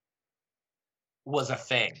was a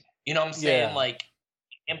thing. You know what I'm saying? Yeah. Like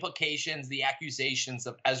implications, the accusations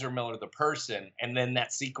of Ezra Miller, the person, and then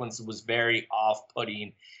that sequence was very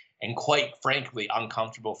off-putting and quite frankly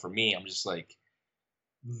uncomfortable for me. I'm just like,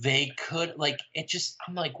 they could like it. Just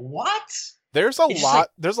I'm like, what? There's a It's just lot. like,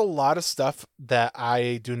 There's a lot of stuff that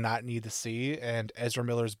I do not need to see, and Ezra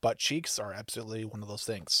Miller's butt cheeks are absolutely one of those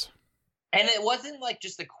things. and it wasn't like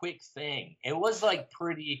just a quick thing. It was like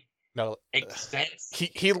pretty No, extensive.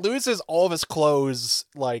 he loses all of his clothes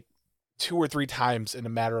like 2 or 3 times in a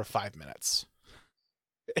matter of 5 minutes.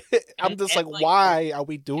 I'm just like, like why are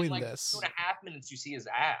we in doing like this? 2.5 minutes, you see his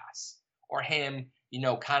ass or him,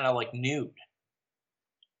 kind of like nude.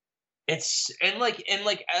 It's and like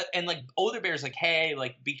older bears like, hey,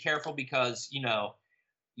 like be careful because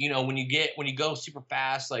when you go super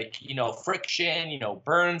fast, like friction,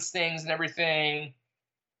 burns things and everything.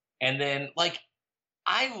 And then like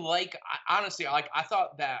honestly, like I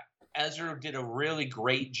thought that Ezra did a really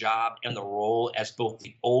great job in the role as both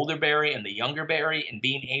the older Barry and the younger Barry, and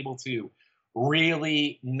being able to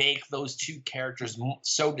really make those two characters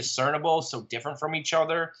so discernible, so different from each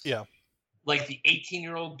other. Yeah. Like the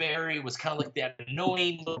 18-year-old Barry was kind of like that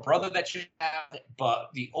annoying little brother that you have, but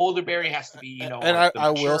the older Barry has to be, And like the I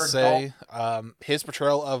will mature adult. say, his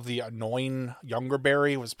portrayal of the annoying younger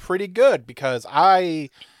Barry was pretty good because I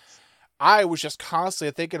was just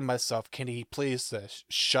constantly thinking to myself, can he please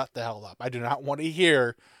shut the hell up? I do not want to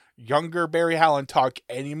hear younger Barry Allen talk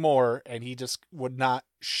anymore, and he just would not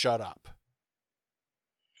shut up.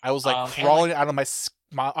 I was like crawling out of my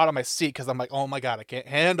seat because I'm like, oh my God, I can't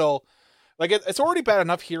handle. Like it's already bad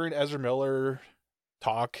enough hearing Ezra Miller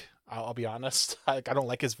talk. I'll be honest. I don't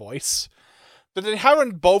like his voice. But then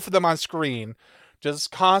having both of them on screen, just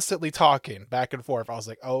constantly talking back and forth, I was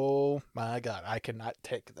like, oh my God, I cannot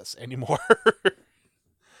take this anymore. That's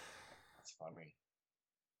funny.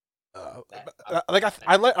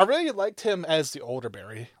 I really liked him as the older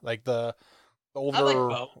Barry, like the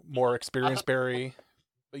older, more experienced Barry.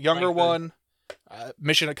 The younger like one,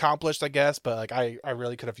 mission accomplished, I guess, but like I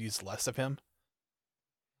really could have used less of him.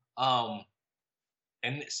 And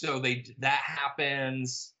so that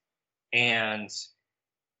happens, and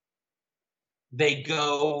they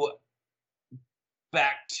go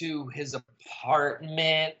back to his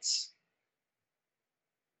apartment,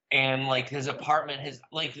 and like his apartment,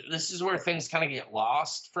 this is where things kind of get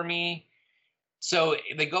lost for me. So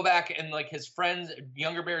they go back, and like his friends,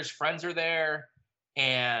 younger Bear's friends are there,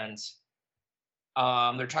 and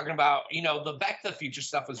they're talking about, the Back to the Future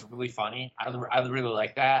stuff was really funny. I really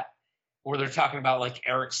like that. Where they're talking about like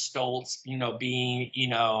Eric Stoltz, being,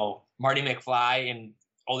 Marty McFly, and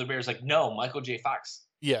older Bear's like, no, Michael J. Fox.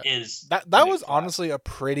 Yeah, is that was honestly a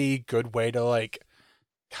pretty good way to like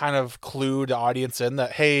kind of clue the audience in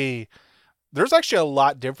that, hey, there's actually a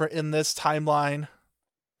lot different in this timeline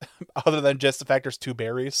other than just the fact there's 2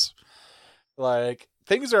 Barrys. Like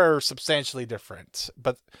things are substantially different,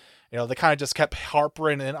 but they kind of just kept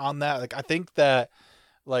harping in on that. Like I think that,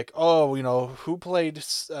 like, oh, who played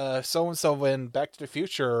so and so in Back to the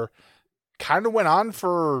Future, kind of went on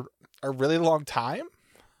for a really long time.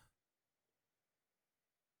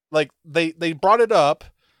 Like they brought it up,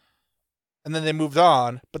 and then they moved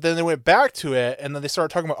on, but then they went back to it, and then they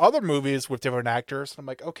started talking about other movies with different actors. I'm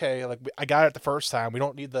like, okay, like I got it the first time. We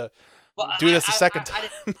don't need to do this a second time.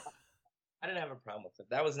 I didn't have a problem with it.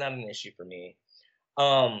 That was not an issue for me.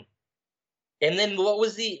 And then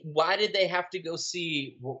why did they have to go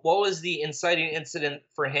see, what was the inciting incident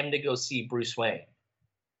for him to go see Bruce Wayne?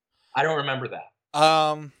 I don't remember that.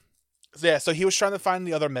 Yeah, so he was trying to find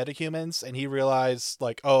the other metahumans, and he realized,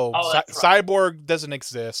 like, Cyborg doesn't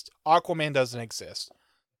exist, Aquaman doesn't exist.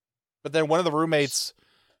 But then one of the roommates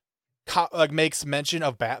makes mention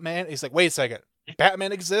of Batman. He's like, "Wait a second,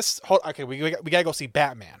 Batman exists? Hold, okay, we gotta go see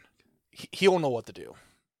Batman. He'll know what to do."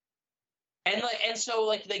 And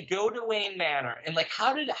so they go to Wayne Manor, and like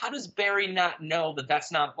how does Barry not know that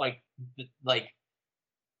that's not like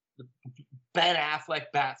Ben Affleck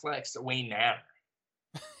Batfleck's Wayne Manor?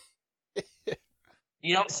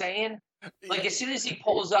 You know what I'm saying? Like as soon as he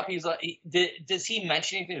pulls up, he's like, does he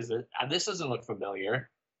mention anything? This doesn't look familiar.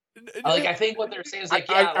 Like I think what they're saying is like,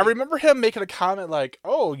 I remember him making a comment like,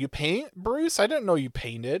 "Oh, you paint, Bruce? I didn't know you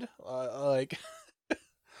painted."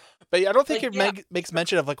 But I don't think it makes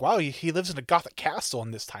mention of like, wow, he lives in a Gothic castle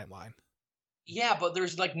in this timeline. Yeah, but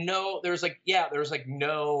there's no,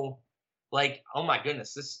 oh my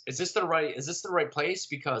goodness, is this the right place?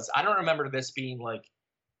 Because I don't remember this being like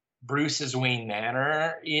Bruce's Wayne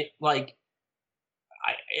Manor.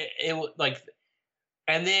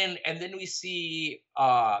 And then we see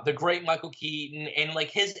the great Michael Keaton, and like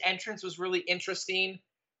his entrance was really interesting.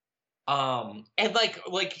 And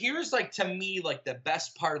like here's like to me like the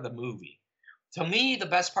best part of the movie. To me, the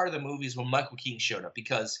best part of the movie is when Michael Keaton showed up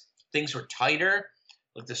because things were tighter,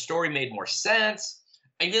 like the story made more sense.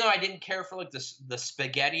 Even though I didn't care for like the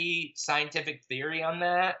spaghetti scientific theory on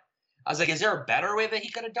that, I was like, is there a better way that he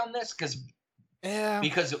could have done this? Because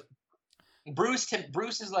Bruce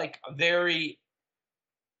is like very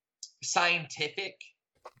scientific,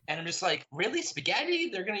 and I'm just like, really, spaghetti?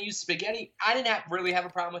 They're gonna use spaghetti? I didn't really have a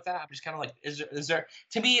problem with that. I'm just kind of like, is there?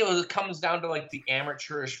 To me, it comes down to like the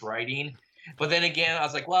amateurish writing. But then again, I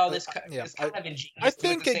was like, well, this kind of ingenious. I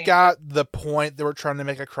think it got the point they were trying to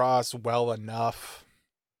make across well enough.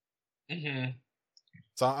 Mm-hmm.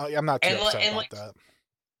 So I'm not too upset about that.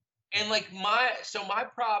 And like my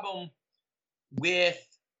problem with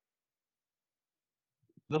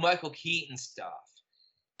the Michael Keaton stuff.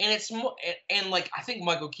 And it's more, and like I think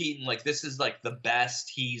Michael Keaton, like this is like the best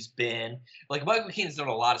he's been. Like Michael Keaton's done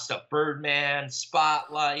a lot of stuff. Birdman,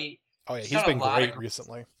 Spotlight. Oh yeah, he's been great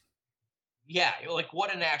recently. Yeah, like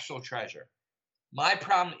what a national treasure. My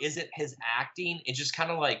problem isn't his acting. It's just kind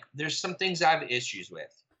of like there's some things I have issues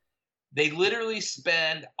with. They literally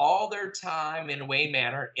spend all their time in Wayne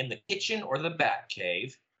Manor in the kitchen or the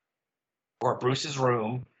Batcave or Bruce's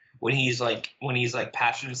room when he's like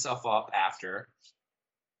patching himself up after.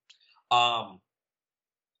 And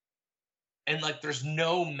like there's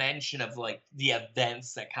no mention of like the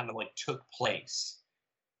events that kind of like took place.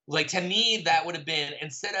 Like to me, that would have been,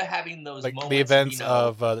 instead of having those like moments, the events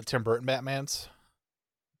of the Tim Burton Batmans.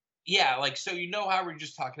 Yeah, like so how we're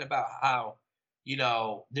just talking about how they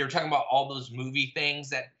were talking about all those movie things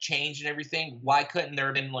that changed and everything. Why couldn't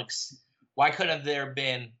there have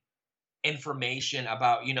been information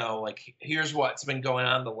about like here's what's been going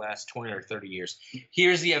on the last 20 or 30 years.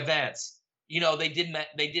 Here's the events. They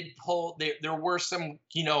did pull there were some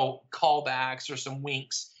callbacks or some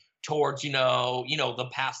winks towards the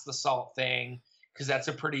Pass the Salt thing, because that's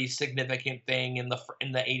a pretty significant thing in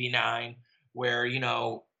the 89 where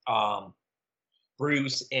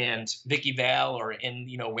Bruce and Vicky Vale are in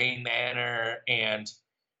Wayne Manor, and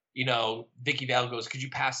Vicky Vale goes, "Could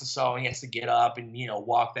you pass the salt?" And he has to get up and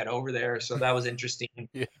walk that over there. So that was interesting.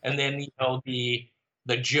 Yeah. And then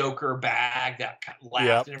the Joker bag that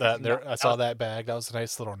laughed. Yeah, I saw that bag. That was a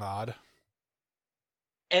nice little nod.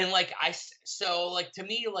 And like to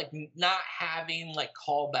me, like not having like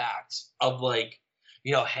callbacks of like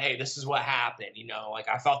hey, this is what happened. Like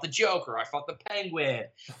I fought the Joker, I fought the Penguin,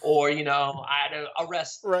 or I had to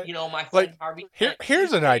arrest my friend Harvey.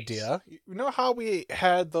 Here's an idea. You know how we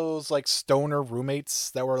had those like stoner roommates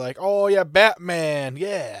that were like, "Oh yeah, Batman,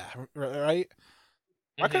 yeah," right?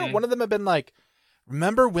 Why couldn't one of them have been like,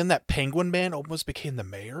 "Remember when that Penguin man almost became the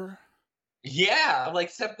mayor?" Yeah, like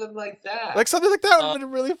something like that. Like something like that would have been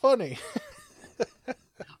really funny.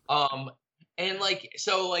 And like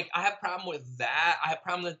so, like I have a problem with that. I have a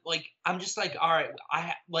problem with like I'm just like, all right,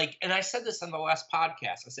 and I said this on the last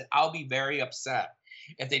podcast. I said I'll be very upset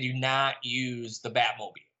if they do not use the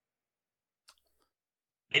Batmobile.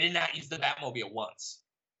 They did not use the Batmobile once.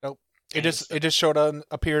 Nope. It just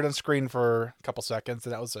appeared on screen for a couple seconds,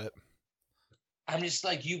 and that was it. I'm just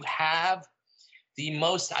like, you have the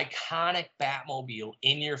most iconic Batmobile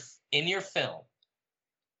in your film.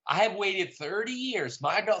 I have waited 30 years.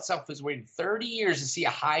 My adult self has waited 30 years to see a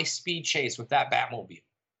high-speed chase with that Batmobile.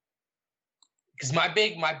 Because my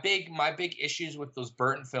big issues with those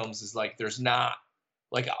Burton films is like there's not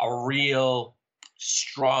like a real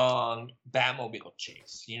strong Batmobile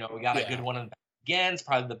chase. We got a good one in Batman Begins,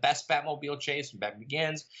 probably the best Batmobile chase in Batman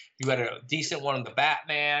Begins. You had a decent one in the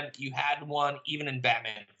Batman. You had one even in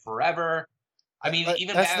Batman Forever. I mean,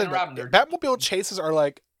 even Batman and Robin. Batmobile chases are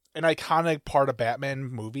like an iconic part of Batman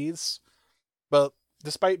movies, but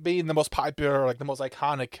despite being the most popular, like the most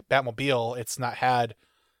iconic Batmobile, it's not had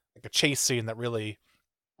like a chase scene that really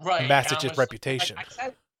Right. matches And its reputation. I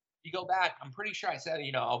said, you go back, I'm pretty sure I said,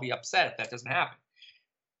 I'll be upset if that doesn't happen.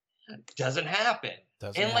 Doesn't happen.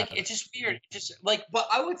 Doesn't And like happen. it's just weird. Just like, but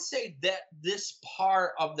I would say that this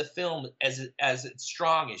part of the film, as its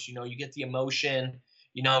strongest, you get the emotion.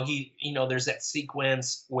 There's that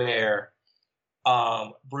sequence where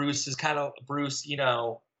Bruce is kind of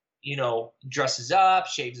dresses up,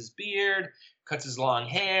 shaves his beard, cuts his long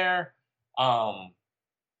hair. But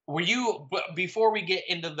before we get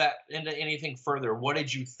into anything further, what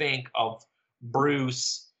did you think of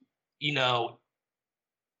Bruce,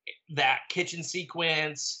 that kitchen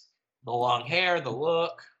sequence, the long hair, the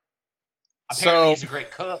look? Apparently he's a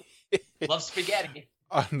great cook. Loves spaghetti.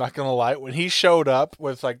 I'm not gonna lie, when he showed up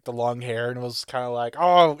with like the long hair and was kind of like,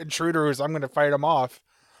 "Oh, intruders! I'm gonna fight him off."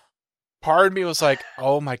 Part of me was like,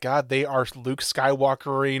 "Oh my god, they are Luke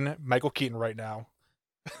Skywalkering Michael Keaton right now."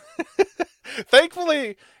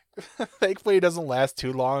 Thankfully, it doesn't last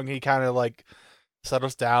too long. He kind of like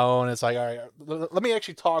settles down. It's like, all right, let me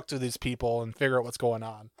actually talk to these people and figure out what's going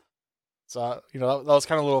on. So, that was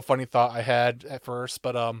kind of a little funny thought I had at first,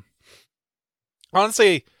 but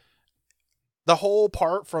honestly, the whole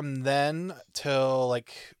part from then till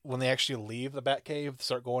like when they actually leave the Batcave,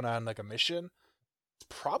 start going on like a mission, it's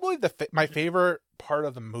probably my favorite part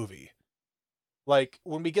of the movie. Like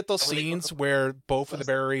when we get those scenes where both of the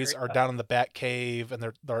Barrys are down in the Batcave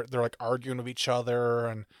and they're like arguing with each other,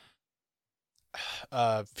 and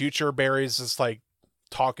future Barry's is like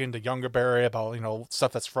talking to younger Barry about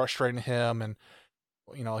stuff that's frustrating him, and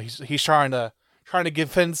he's trying to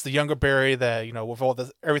convince the younger Barry that with all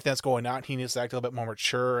everything that's going on, he needs to act a little bit more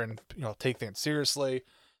mature and take things seriously.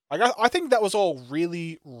 Like I think that was all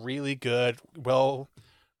really, really good, well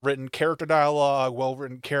written character dialogue, well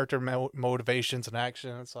written character motivations and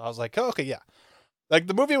actions. So I was like, oh, okay, yeah. Like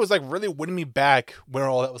the movie was like really winning me back when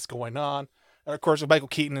all that was going on, and of course with Michael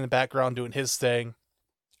Keaton in the background doing his thing,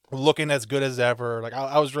 looking as good as ever. Like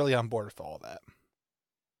I was really on board with all that.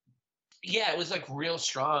 Yeah, it was like real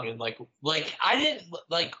strong, and like I didn't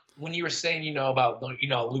like when you were saying about Luke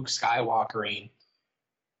Skywalkering.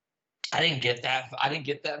 I didn't get that. I didn't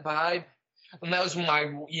get that vibe, and that was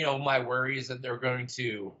my my worry is that they're going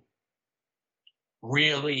to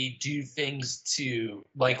really do things to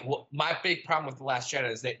like. My big problem with The Last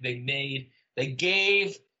Jedi is that they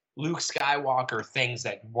gave Luke Skywalker things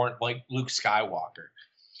that weren't like Luke Skywalker,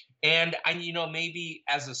 and maybe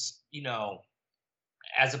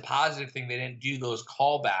as a positive thing, they didn't do those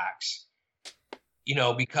callbacks,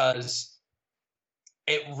 because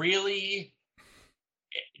it really,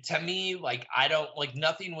 to me, like, I don't like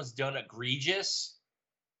nothing was done egregious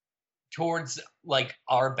towards like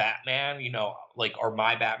our Batman, like, or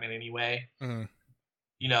my Batman anyway. Mm-hmm.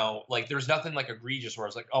 Like there's nothing like egregious where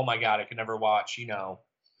it's like, oh my God, I can never watch,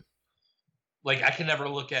 like I can never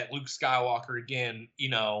look at Luke Skywalker again,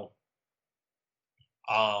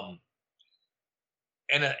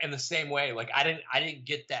 in the same way, like I didn't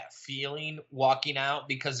get that feeling walking out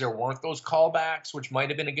because there weren't those callbacks, which might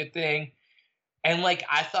have been a good thing. And like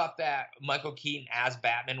I thought that Michael Keaton as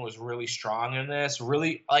Batman was really strong in this.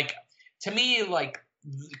 Really, like to me, like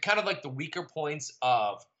kind of like the weaker points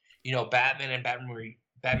of Batman and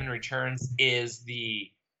Batman Returns is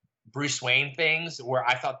the Bruce Wayne things, where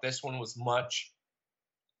I thought this one was much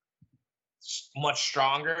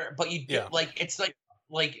stronger. But it's like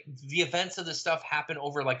the events of this stuff happen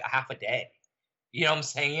over like a half a day. You know what I'm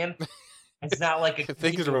saying? It's not like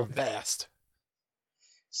things are vast.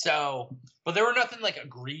 So, but there were nothing like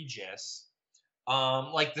egregious.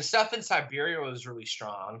 Like the stuff in Siberia was really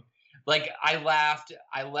strong. Like I laughed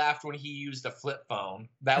when he used a flip phone.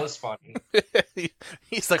 That was funny.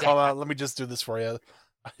 He's like, hold on, let me just do this for you.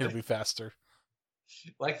 It'll be faster.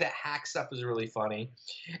 Like that hack stuff was really funny.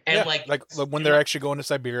 And yeah, like when they're actually going to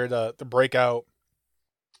Siberia to break out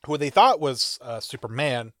who they thought was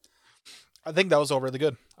Superman, I think that was all really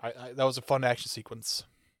good. That was a fun action sequence.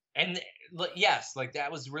 And yes, like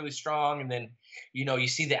that was really strong. And then, you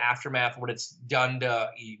see the aftermath, what it's done to,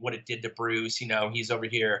 what it did to Bruce. He's over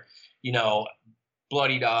here,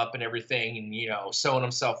 bloodied up and everything, and sewing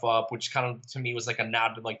himself up, which kind of to me was like a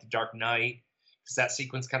nod to like the Dark Knight, because that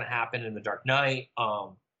sequence kind of happened in the Dark Knight.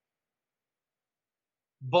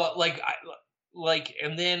 But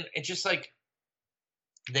and then it just like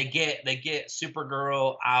they get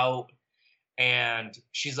Supergirl out. And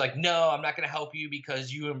she's like, no, I'm not going to help you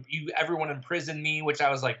because everyone imprisoned me, which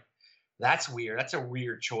I was like, that's weird. That's a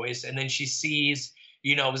weird choice. And then she sees,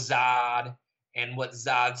 Zod and what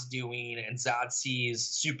Zod's doing, and Zod sees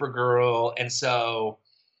Supergirl, and so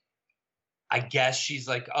I guess she's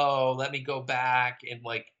like, oh, let me go back and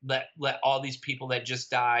like let all these people that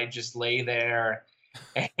just died just lay there,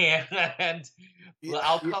 and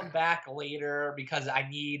I'll come back later because I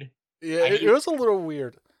need. Yeah, it was a little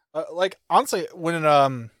weird. Like honestly,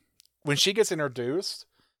 when she gets introduced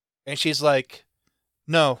and she's like,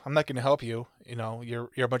 "No, I'm not going to help you. You know, you're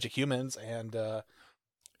a bunch of humans, and the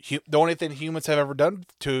only thing humans have ever done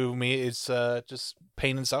to me is just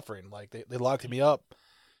pain and suffering. Like they locked me up."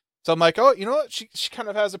 So I'm like, oh, you know what? She kind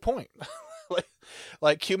of has a point.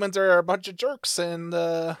 like humans are a bunch of jerks, and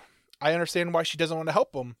I understand why she doesn't want to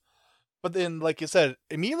help them. But then, like you said,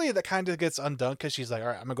 immediately that kind of gets undone because she's like, all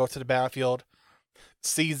right, I'm gonna go to the battlefield,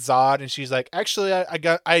 see Zod, and she's like, actually,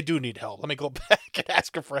 I do need help. Let me go back and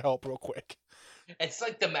ask her for help real quick. It's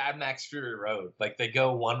like the Mad Max Fury Road. Like they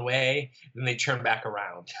go one way, then they turn back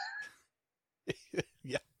around.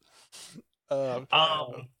 Yeah.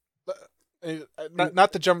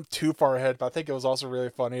 Not to jump too far ahead, but I think it was also really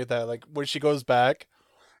funny that like when she goes back,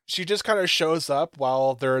 she just kind of shows up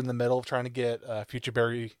while they're in the middle of trying to get Future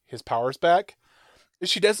Barry his powers back. And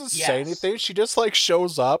she doesn't say anything. She just like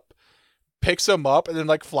shows up, picks him up, and then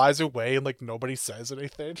like flies away, and like nobody says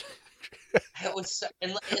anything. That was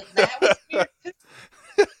that was weird.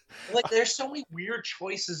 Like there's so many weird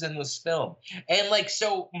choices in this film, and like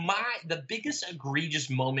so the biggest egregious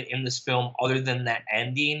moment in this film, other than that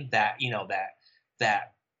ending, that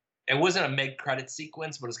that it wasn't a mid credit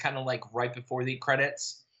sequence, but it's kind of like right before the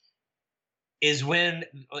credits, is when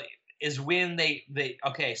they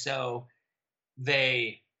okay, so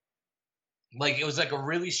they like it was like a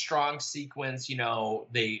really strong sequence.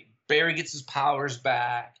 Barry gets his powers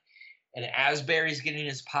back, and as Barry's getting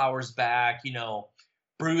his powers back,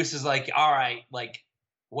 Bruce is like, all right, like,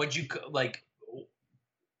 what'd you, like,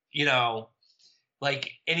 and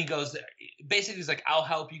he goes, basically he's like, I'll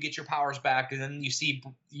help you get your powers back. And then you see,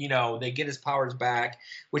 they get his powers back,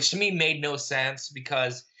 which to me made no sense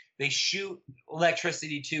because they shoot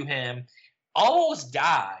electricity to him, almost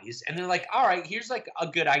dies. And they're like, all right, here's like a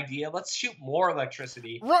good idea. Let's shoot more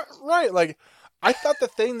electricity. Right. Like, I thought the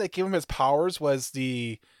thing that gave him his powers was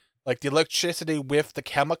the electricity with the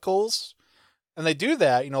chemicals. And they do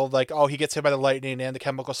that, like, oh, he gets hit by the lightning and the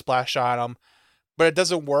chemicals splash on him, but it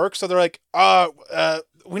doesn't work. So they're like,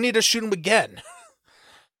 we need to shoot him again.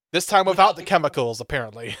 This time without the chemicals,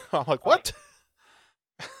 apparently. I'm like, what?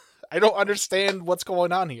 I don't understand what's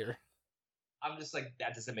going on here. I'm just like,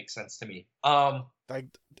 that doesn't make sense to me. Like,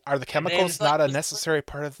 are the chemicals not a necessary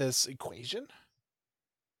part of this equation?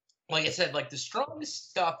 Like I said, like the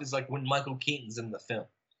strongest stuff is like when Michael Keaton's in the film.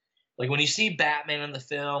 Like when you see Batman in the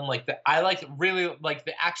film, I really like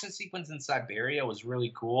the action sequence in Siberia was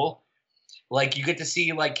really cool. Like you get to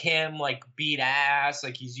see like him like beat ass,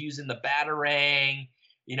 like he's using the Batarang,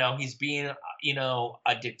 he's being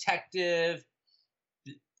a detective.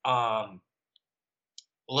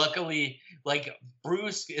 Luckily, like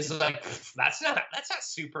Bruce is like, that's not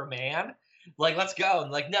Superman. Like let's go.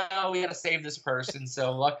 And like, no, we gotta save this person.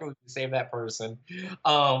 So luckily we save that person.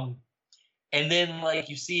 And then, like,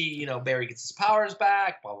 you see, Barry gets his powers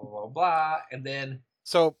back, blah, blah, blah, blah. And then...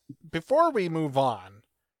 So, before we move on,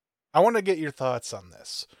 I want to get your thoughts on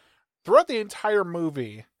this. Throughout the entire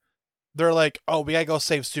movie, they're like, oh, we gotta go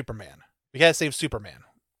save Superman. We gotta save Superman.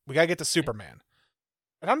 We gotta get to Superman.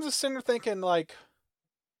 And I'm just sitting there thinking, like,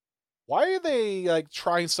 why are they, like,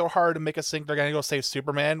 trying so hard to make us think they're gonna go save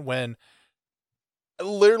Superman when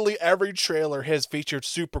literally every trailer has featured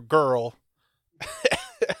Supergirl?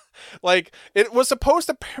 Like, it was supposed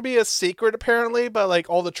to be a secret, apparently, but, like,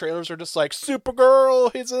 all the trailers are just like,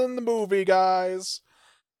 Supergirl is in the movie, guys.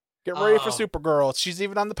 Get ready for Supergirl. She's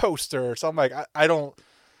even on the poster. So I'm like, I don't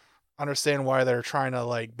understand why they're trying to,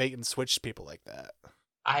 like, bait and switch people like that.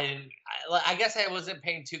 I guess I wasn't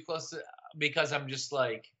paying too close to, because I'm just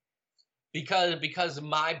like, because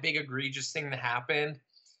my big egregious thing that happened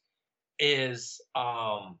is,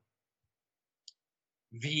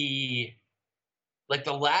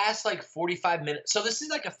 the last 45 minutes. So this is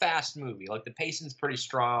like a fast movie. Like the pacing's pretty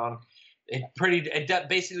strong. It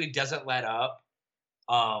basically doesn't let up.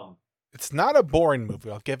 It's not a boring movie.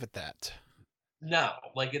 I'll give it that. No,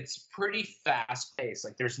 like it's pretty fast paced.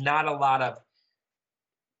 Like there's not a lot of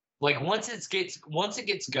like once it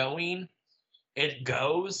gets going, it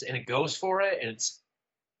goes for it.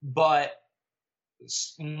 But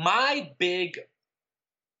my big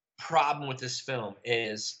problem with this film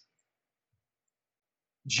is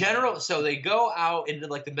So they go out into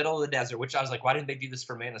like the middle of the desert, which I was like, why didn't they do this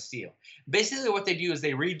for Man of Steel? Basically, what they do is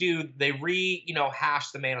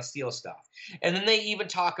hash the Man of Steel stuff, and then they even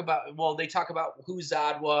talk about, they talk about who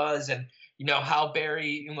Zod was, and how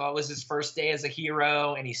Barry, it was his first day as a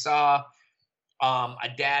hero, and he saw a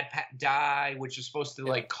dad die, which is supposed to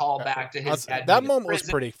like call back to his dad. That moment was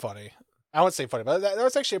pretty funny. I wouldn't say funny, but that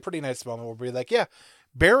was actually a pretty nice moment where we're like, yeah,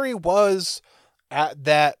 Barry was at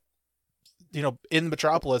that, in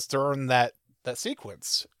Metropolis during that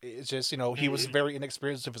sequence. It's just, he was very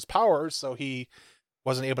inexperienced with his powers, so he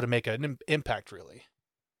wasn't able to make an impact really.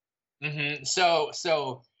 So,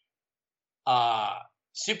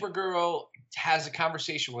 Supergirl has a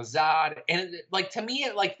conversation with Zod, and like to me,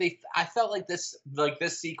 I felt like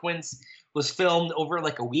this sequence was filmed over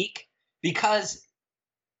like a week because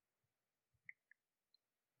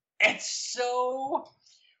it's so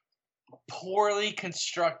poorly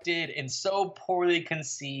constructed and so poorly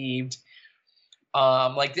conceived.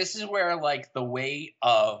 Like this is where like the weight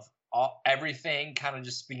of everything kind of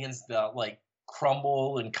just begins to like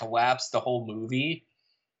crumble and collapse the whole movie.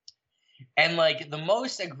 And like the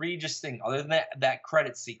most egregious thing, other than that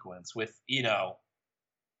credit sequence with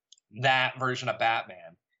that version of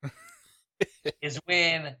Batman, is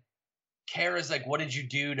when Kara's like, "What did you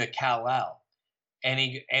do to Kal-El?"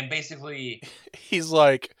 And basically he's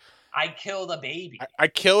like, "I killed a baby. I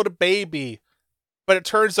killed a baby, but it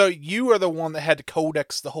turns out you are the one that had the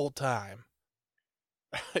codex the whole time."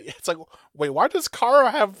 It's like, wait, why does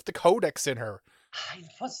Kara have the codex in her? I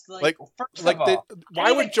was like first of all,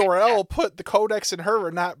 why would Jor-El put the codex in her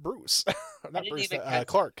and not Bruce? Not Bruce,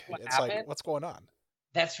 Clark. It's happened. Like, what's going on?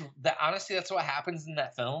 Honestly, that's what happens in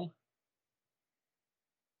that film.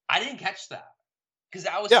 I didn't catch that because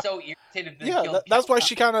I was so irritated. That's why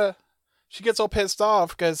she gets all pissed off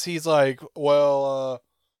because he's like, well,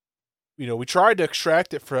 we tried to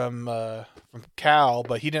extract it from Cal,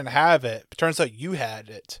 but he didn't have it. It turns out you had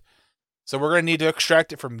it, so we're gonna need to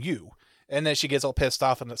extract it from you. And then she gets all pissed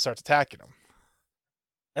off and starts attacking him.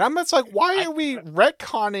 And I'm just like, why are we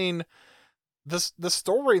retconning the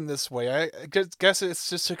story in this way? I guess it's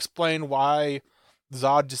just to explain why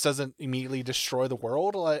Zod just doesn't immediately destroy the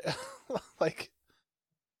world. Like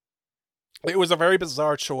it was a very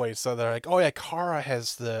bizarre choice. So they're like, oh yeah, Kara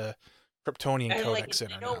has the Kryptonian codex in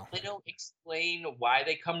her now. They don't explain why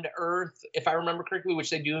they come to Earth, if I remember correctly, which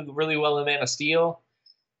they do really well in Man of Steel.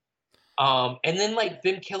 And then like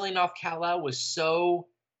them killing off Kal-El was so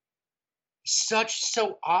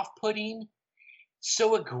off-putting,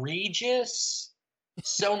 so egregious,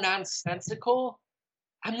 so nonsensical.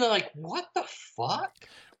 I'm like, what the fuck?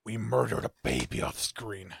 We murdered a baby off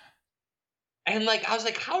screen. And like I was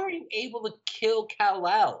like, how are you able to kill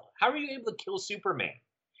Kal-El? How are you able to kill Superman?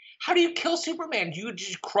 How do you kill Superman? Do you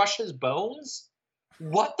just crush his bones?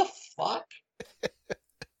 What the fuck?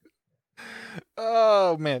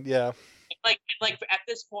 Oh man, yeah. Like at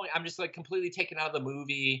this point, I'm just like completely taken out of the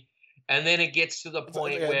movie, and then it gets to the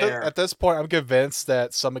point where at this point, I'm convinced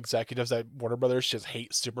that some executives at Warner Brothers just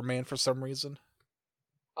hate Superman for some reason.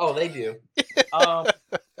 Oh, they do.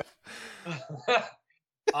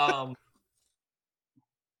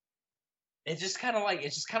 It's just kind of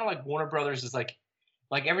like Warner Brothers is like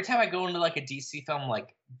every time I go into like a DC film,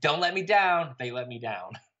 like don't let me down. They let me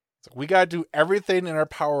down. So we gotta do everything in our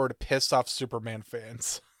power to piss off Superman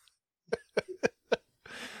fans.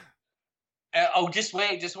 Just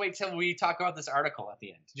wait till we talk about this article at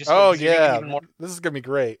the end. This is gonna be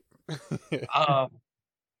great.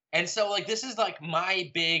 And so like this is like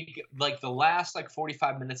my big like the last like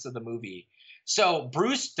 45 minutes of the movie. So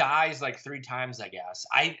Bruce dies like 3 times, I guess.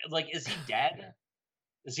 Is he dead?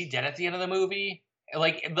 Is he dead at the end of the movie?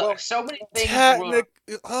 Like so many things.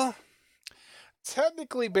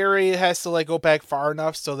 Technically, Barry has to like go back far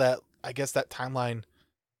enough so that I guess that timeline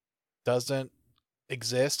doesn't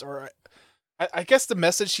exist, or I guess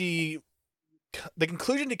the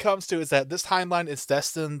conclusion he comes to is that this timeline is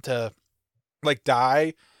destined to like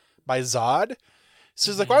die by Zod.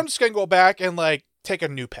 So he's like, well, I'm just gonna go back and like take a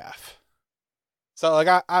new path. So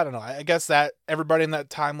like I don't know. I guess that everybody in that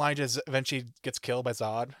timeline just eventually gets killed by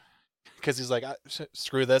Zod because he's like,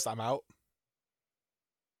 screw this, I'm out.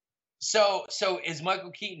 So is Michael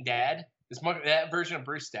Keaton dead? Is that version of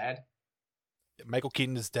Bruce dead? Michael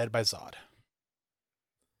Keaton is dead by Zod.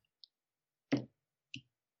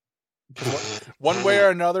 One way or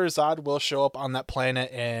another, Zod will show up on that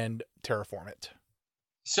planet and terraform it.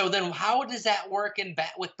 So then how does that work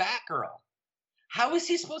with Batgirl? How is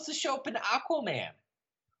he supposed to show up in Aquaman?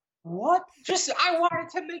 What? I want it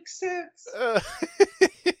to make sense.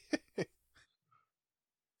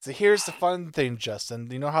 So here's the fun thing, Justin.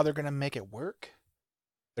 Do you know how they're going to make it work?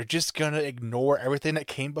 they're just gonna ignore everything that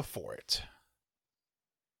came before it.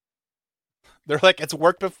 They're like, it's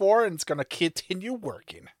worked before and it's gonna continue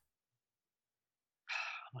working.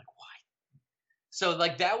 I'm like, why? So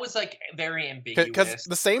like that was like very Because ambiguous.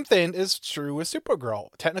 the same thing is true with Supergirl.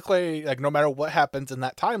 Technically, like no matter what happens in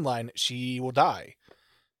that timeline, she will die.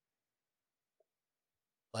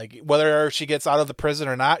 Like whether she gets out of the prison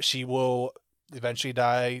or not, she will eventually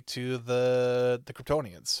die to the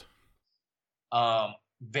Kryptonians.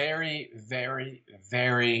 Very, very,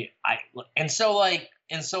 very. And so like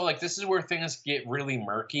this is where things get really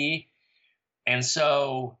murky. And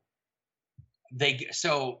so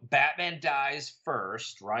so Batman dies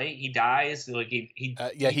first, right? He dies like he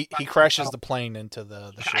crashes the plane into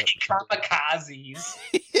the ship. Kamikazes.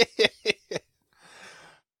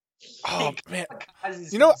 Oh man,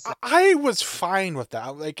 Kamikazes you know himself. I was fine with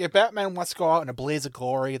that. Like if Batman wants to go out in a blaze of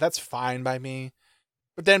glory, that's fine by me.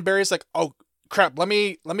 But then Barry's like, "Oh crap, let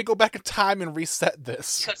me go back in time and reset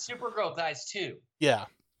this." Because Supergirl dies too. Yeah.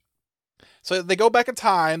 So they go back in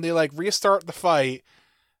time, they like restart the fight,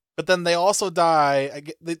 but then they also die.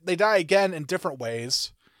 They die again in different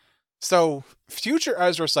ways. So future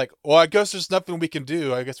Ezra's like, well, I guess there's nothing we can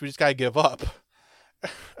do. I guess we just gotta give up.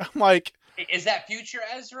 I'm like, is that future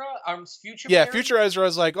Ezra? Future. Yeah, Barry? future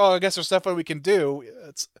Ezra's like, oh, I guess there's nothing we can do.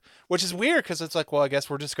 Which is weird because it's like, well, I guess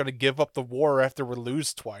we're just gonna give up the war after we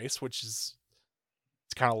lose twice, which is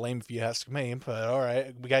it's kind of lame if you ask me. But all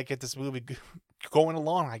right, we gotta get this movie going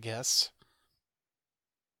along, I guess.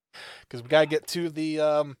 Because we gotta get to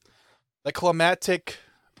the climactic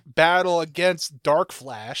battle against Dark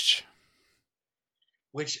Flash,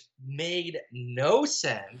 which made no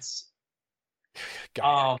sense.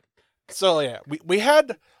 So yeah, we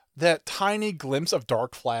had that tiny glimpse of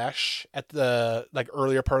Dark Flash at the like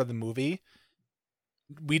earlier part of the movie.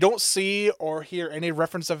 We don't see or hear any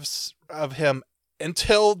reference of him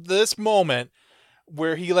until this moment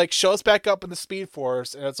where he like shows back up in the Speed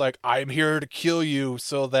Force and it's like, I'm here to kill you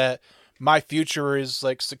so that my future is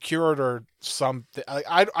like secured or something.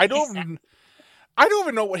 I don't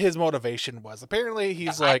even know what his motivation was. Apparently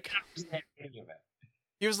he's like,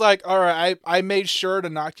 he was like, all right, I made sure to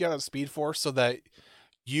knock you out of the Speed Force so that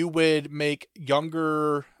you would make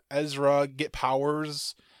younger Ezra get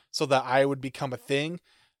powers so that I would become a thing.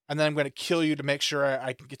 And then I'm going to kill you to make sure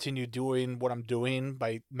I can continue doing what I'm doing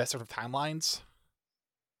by messing with timelines.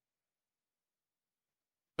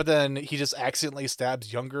 But then he just accidentally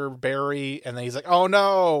stabs younger Barry, and then he's like, "Oh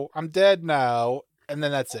no, I'm dead now." And then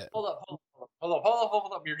that's it. Hold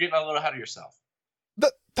up! You're getting a little ahead of yourself.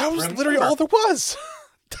 That was literally all there was.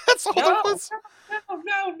 That's all there was.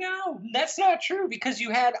 No, that's not true because you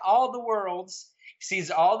had all the worlds, sees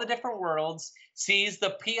all the different worlds, sees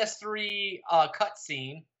the PS3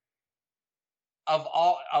 cutscene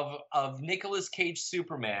of Nicolas Cage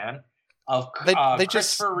Superman. They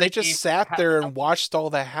just sat there and watched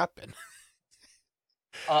all that happen.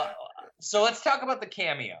 So let's talk about the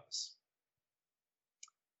cameos.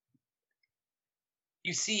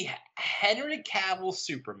 You see Henry Cavill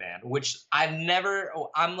Superman, which when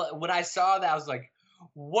I saw that, I was like,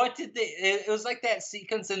 what did they? It was like that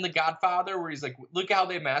sequence in The Godfather where he's like, look how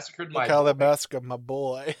they massacred my boy. Look how they massacred my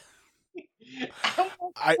boy.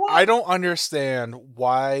 I don't understand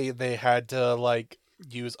why they had to like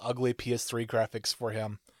use ugly PS3 graphics for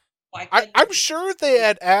him. I'm sure they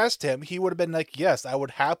had asked him, he would have been like, yes, I would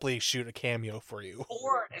happily shoot a cameo for you.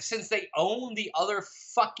 Or since they own the other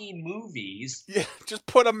fucking movies, yeah, just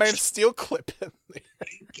put a Man of Steel clip in there.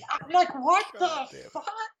 I'm like, what the fuck?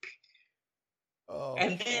 Oh,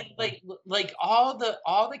 and then like all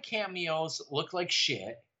the cameos look like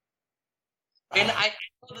shit. And I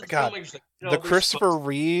God, the Christopher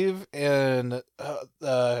Reeve and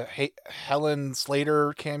Helen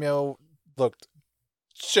Slater cameo looked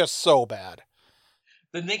just so bad.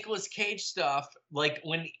 The Nicolas Cage stuff, like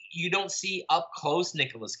when you don't see up close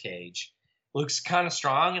Nicolas Cage, looks kind of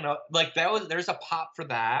strong, and like there's a pop for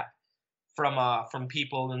that from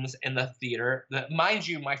people in the theater. Mind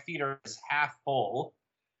you, my theater is half full.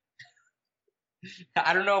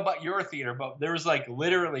 I don't know about your theater, but there was like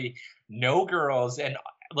literally no girls, and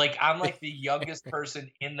like I'm like the youngest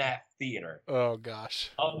person in that theater. Oh gosh.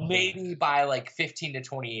 Maybe by like 15 to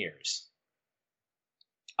 20 years.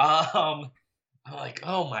 I'm like,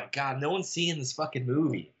 oh my god, no one's seeing this fucking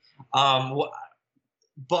movie.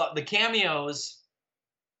 But the cameos,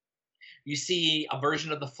 you see a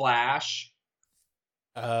version of the Flash,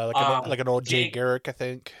 like an old Jay Garrick, I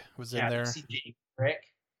think, was in there. You see Jay Garrick.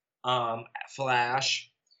 Flash.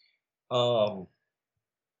 I'm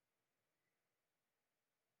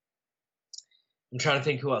trying to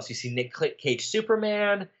think who else. You see Nick Cage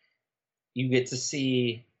Superman. You get to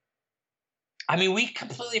see. I mean, we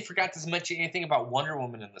completely forgot to mention anything about Wonder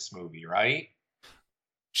Woman in this movie, right?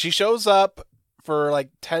 She shows up for like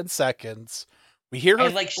 10 seconds. We hear her.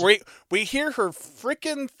 And, like, We hear her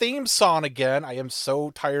freaking theme song again. I am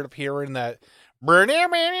so tired of hearing that.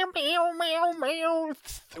 Whenever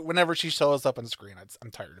she shows up on screen, I'm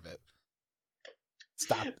tired of it.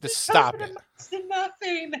 Stop! Just stop it.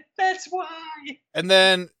 Nothing. That's why. And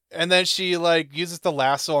then she like uses the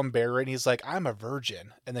lasso on Barry, and he's like, "I'm a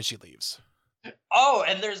virgin," and then she leaves. Oh,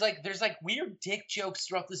 and there's weird dick jokes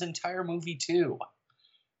throughout this entire movie too.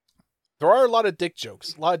 There are a lot of dick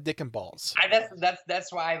jokes, a lot of dick and balls.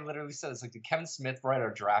 That's why I literally said it's like, did Kevin Smith write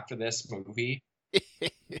a draft of this movie?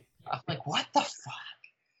 I'm like, what the fuck?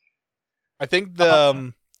 I think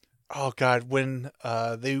the oh god, when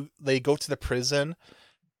they go to the prison,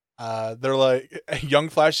 they're like, Young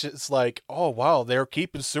Flash is like, oh wow, they're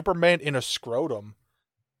keeping Superman in a scrotum.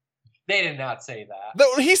 They did not say that.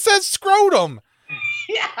 No, he says scrotum.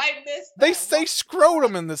 Yeah, I missed that. They say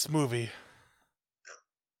scrotum in this movie.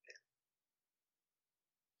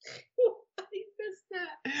 I missed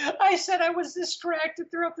that. I said I was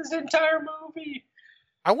distracted throughout this entire movie.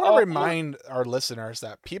 I want to remind our listeners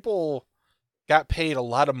that people got paid a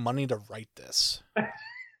lot of money to write this.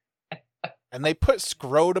 And they put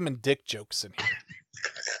scrotum and dick jokes in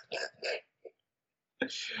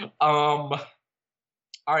here.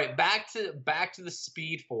 All right, back to the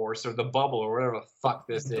Speed Force or the bubble or whatever the fuck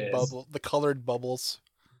this is. The colored bubbles.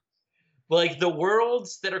 Like the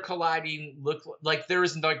worlds that are colliding look like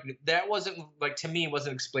there's like that wasn't like to me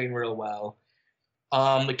wasn't explained real well.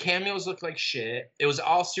 The cameos looked like shit. It was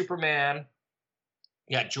all Superman.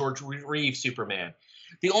 Yeah, George Reeves Superman.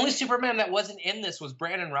 The only Superman that wasn't in this was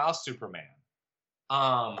Brandon Routh's Superman.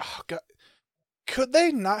 Oh, God. Could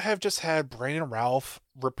they not have just had Brandon Routh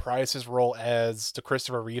reprise his role as the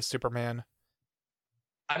Christopher Reeve Superman?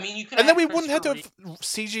 I mean, you could, and then we wouldn't have to have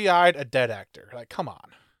CGI'd a dead actor. Like, come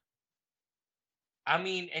on. I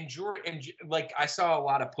mean, like I saw a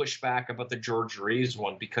lot of pushback about the George Reeves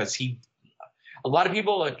one because a lot of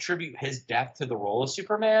people attribute his death to the role of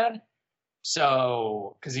Superman.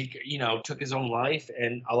 So, because he, took his own life,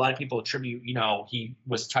 and a lot of people attribute, he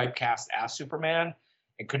was typecast as Superman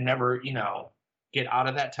and could never, get out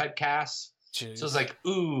of that typecast. Jeez. So it's like,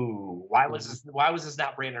 ooh, why was this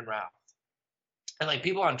not Brandon Routh? And like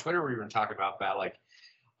people on Twitter were even talking about that. Like,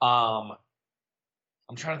 I'm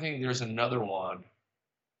trying to think. There's another one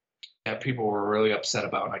that people were really upset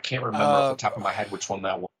about, and I can't remember off the top of my head which one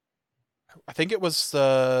that was. I think it was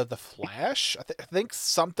the Flash. I think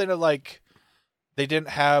something like they didn't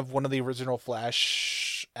have one of the original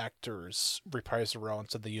Flash actors reprise the role,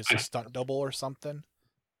 so they used a stunt double or something.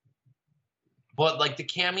 But like the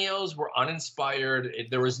cameos were uninspired.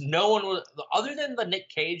 There was no one other than the Nick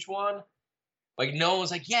Cage one. Like no one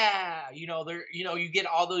was like, yeah, you get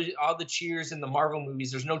all the cheers in the Marvel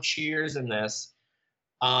movies. There's no cheers in this.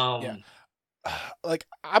 Yeah. Like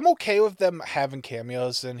I'm okay with them having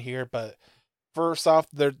cameos in here, but first off,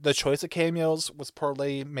 the choice of cameos was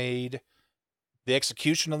poorly made. The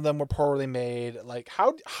execution of them were poorly made. Like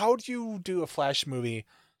how do you do a Flash movie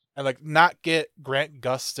and like not get Grant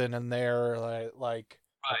Gustin in there? Like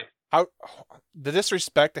right. How the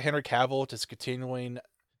disrespect to Henry Cavill just continuing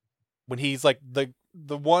when he's like the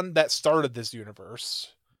one that started this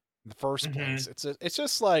universe in the first place. It's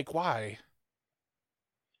just like why?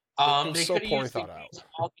 They so poorly thought out.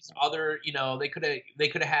 All these other, they could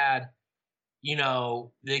have had,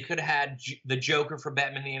 the Joker for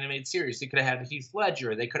Batman the Animated Series. They could have had Heath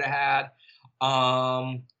Ledger. They could have had,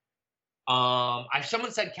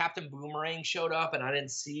 someone said Captain Boomerang showed up, and I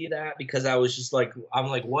didn't see that because I was just like, I'm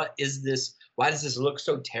like, what is this? Why does this look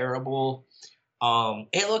so terrible?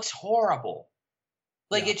 It looks horrible.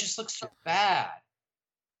 Like it just looks so bad.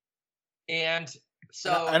 And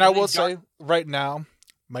so, and I will say right now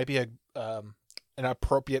might be an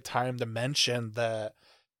appropriate time to mention that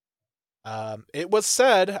it was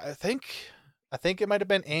said, I think it might have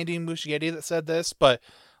been Andy Muschietti that said this, but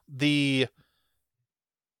the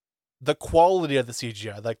quality of the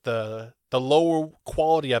CGI, like the lower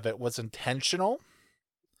quality of it was intentional.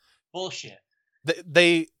 Bullshit.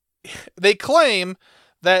 They claim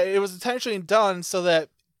that it was intentionally done so that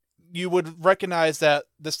you would recognize that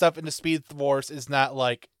the stuff in the Speed Force is not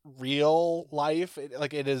like real life,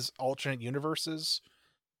 like it is alternate universes.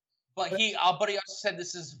 But he also said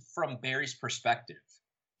this is from Barry's perspective.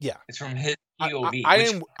 Yeah, it's from his POV.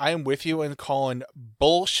 I am with you in calling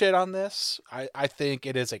bullshit on this. I think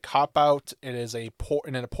it is a cop out. It is a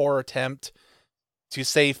poor attempt to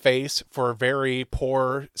save face for very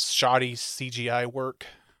poor, shoddy CGI work.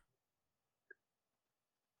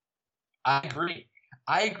 I agree.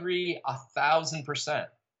 I agree 1,000%.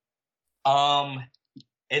 Um,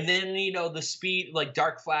 and then the speed, like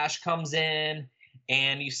Dark Flash comes in,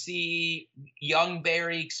 and you see young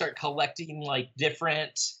Barry start collecting like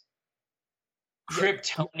different Yeah,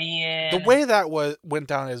 Kryptonian. the way that went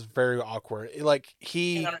down is very awkward. Like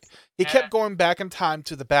he kept going back in time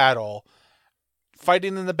to the battle,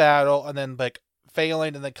 fighting in the battle, and then like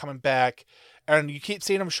failing, and then coming back. And you keep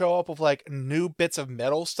seeing him show up with like new bits of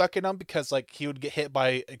metal stuck in him because like he would get hit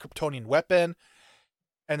by a Kryptonian weapon,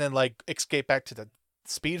 and then like escape back to the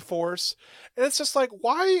Speed Force. And it's just like,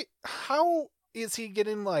 why? How is he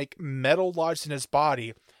getting like metal lodged in his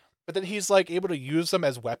body, but then he's like able to use them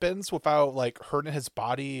as weapons without like hurting his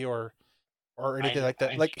body or anything like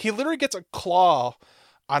that? Like he literally gets a claw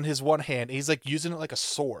on his one hand, and he's like using it like a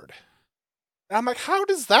sword. And I'm like, how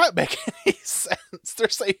does that make any sense?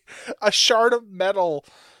 There's a shard of metal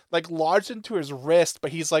like lodged into his wrist,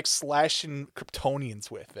 but he's like slashing Kryptonians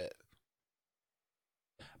with it.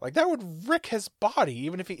 Like that would wreck his body,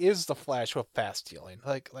 even if he is the Flash with fast healing.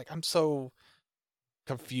 Like I'm so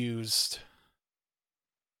confused.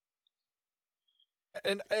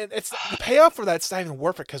 And it's the payoff for that's not even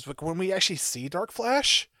worth it, because when we actually see Dark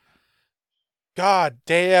Flash, god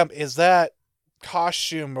damn, is that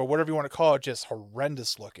costume or whatever you want to call it just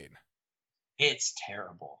horrendous looking. It's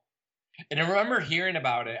terrible. And I remember hearing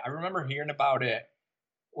about it.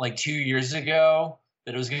 Like 2 years ago,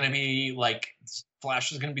 that it was going to be like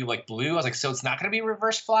Flash was going to be like blue. I was like, so it's not going to be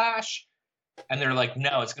Reverse Flash? And they're like,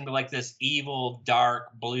 no, it's going to be like this evil,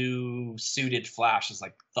 dark, blue suited Flash. It's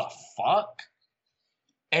like, the fuck?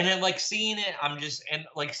 And then like seeing it, I'm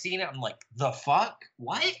like, the fuck?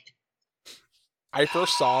 What? I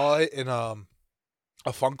first saw it in a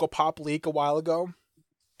Funko Pop leak a while ago,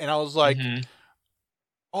 and I was like,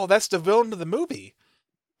 oh, that's the villain of the movie.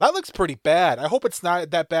 That looks pretty bad. I hope it's not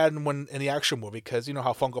that bad in the actual movie, because you know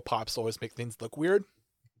how Funko Pops always make things look weird.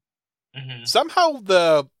 Somehow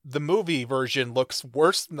the movie version looks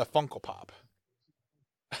worse than the Funko Pop.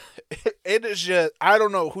 It is just, I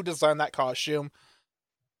don't know who designed that costume,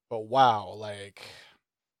 but wow, like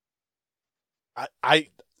I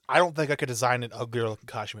don't think I could design an uglier looking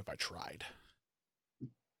costume if I tried.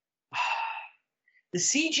 The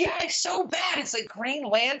CGI is so bad. It's like Green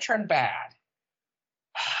Lantern bad.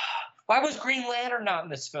 Why was Green Lantern not in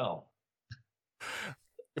this film?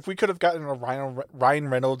 If we could have gotten a Ryan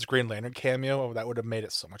Reynolds Green Lantern cameo, that would have made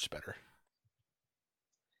it so much better.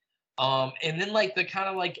 And then like the kind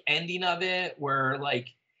of like ending of it where like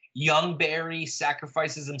young Barry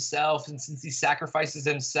sacrifices himself, and since he sacrifices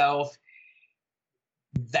himself,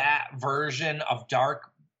 that version of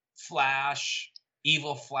Dark Flash,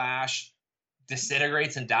 Evil Flash,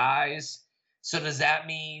 disintegrates and dies. So does that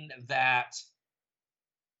mean that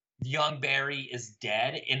young Barry is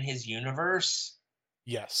dead in his universe?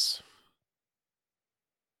 Yes.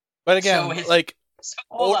 But again,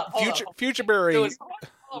 future Barry.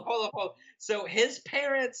 Hold up. So his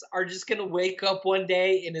parents are just gonna wake up one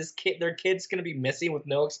day and their kid's gonna be missing with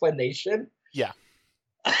no explanation? Yeah.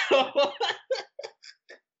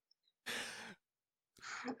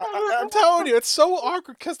 I'm telling you, it's so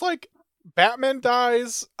awkward because like Batman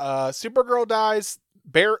dies, Supergirl dies,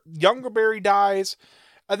 younger Barry dies,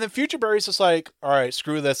 and then future Barry's just like, all right,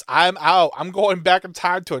 screw this, I'm out. I'm going back in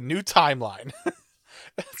time to a new timeline.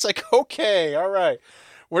 It's like, okay, all right,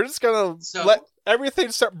 we're just gonna let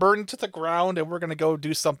everything start burning to the ground, and we're gonna go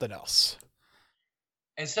do something else.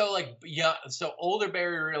 And so, so older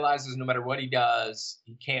Barry realizes no matter what he does,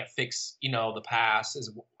 he can't fix, the past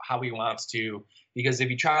is how he wants to. Because if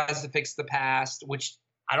he tries to fix the past, which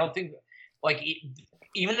I don't think, like,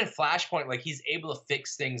 even in Flashpoint, like, he's able to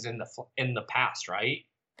fix things in the past, right?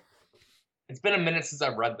 It's been a minute since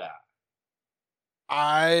I've read that.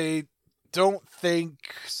 I don't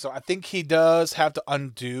think so. I think he does have to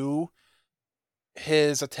undo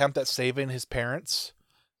his attempt at saving his parents.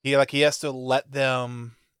 He has to let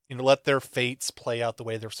them, let their fates play out the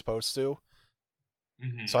way they're supposed to.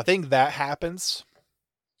 So I think that happens,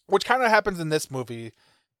 which kind of happens in this movie.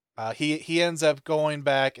 He ends up going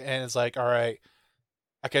back and is like, all right,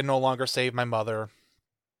 I can no longer save my mother,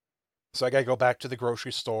 so I gotta go back to the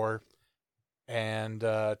grocery store and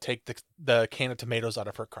take the can of tomatoes out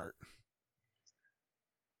of her cart.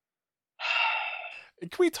 Can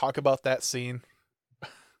we talk about that scene?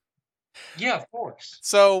 Yeah, of course.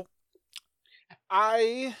 So,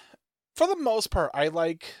 for the most part, I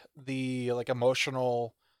like the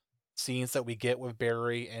emotional scenes that we get with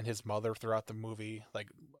Barry and his mother throughout the movie, like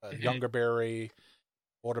younger Barry,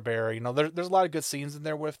 older Barry. There's a lot of good scenes in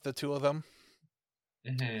there with the two of them.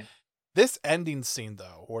 This ending scene,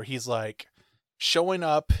 though, where he's like showing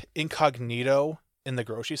up incognito in the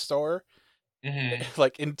grocery store,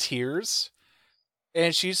 like in tears,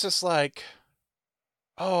 and she's just like,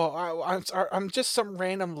 "Oh, I'm just some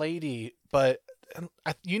random lady, but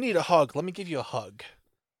you need a hug. Let me give you a hug."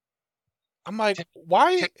 I'm like,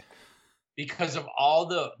 why? Because of all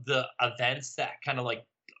the events that kind of like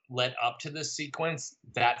led up to this sequence,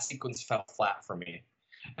 that sequence fell flat for me.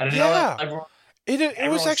 And I know Yeah. everyone, It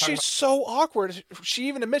was actually about, so awkward. She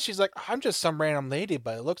even admits, she's like, "I'm just some random lady,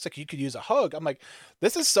 but it looks like you could use a hug." I'm like,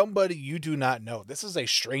 this is somebody you do not know. This is a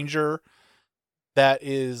stranger that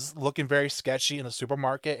is looking very sketchy in the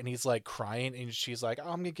supermarket, and he's like crying, and she's like, "Oh,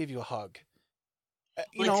 I'm gonna give you a hug."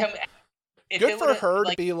 You like, know, tell me, if good it for would her to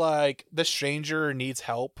like, be like, the stranger needs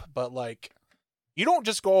help, but like, you don't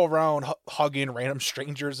just go around hugging random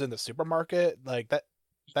strangers in the supermarket like that.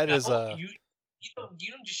 That is you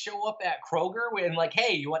don't just show up at Kroger and like,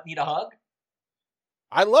 hey, you need a hug?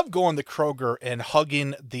 I love going to Kroger and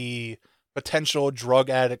hugging the potential drug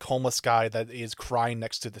addict homeless guy that is crying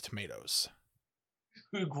next to the tomatoes.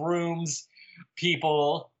 Who grooms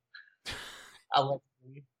people?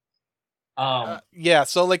 Allegedly. Yeah,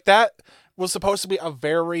 so like that was supposed to be a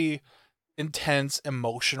very intense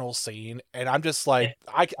emotional scene, and I'm just like,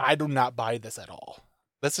 I do not buy this at all.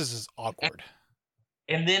 This is just awkward.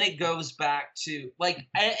 And then it goes back to like,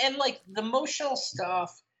 and like the emotional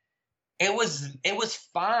stuff. It was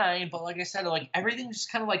fine, but like I said, like everything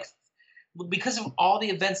just kind of like, because of all the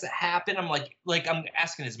events that happened, I'm like I'm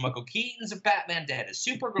asking, is Michael Keaton's Batman dead? Is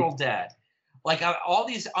Supergirl dead? Like all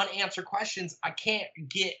these unanswered questions, I can't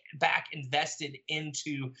get back invested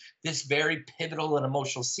into this very pivotal and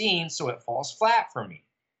emotional scene, so it falls flat for me.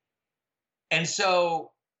 And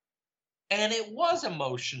so, and it was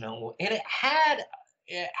emotional, and it had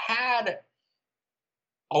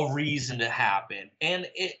a reason to happen, and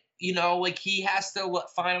it, like he has to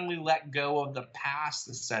finally let go of the past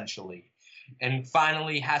essentially, and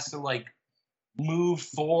finally has to like move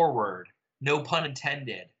forward, no pun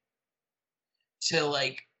intended,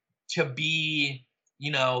 to be,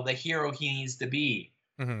 the hero he needs to be.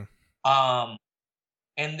 Mm-hmm.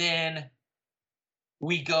 And then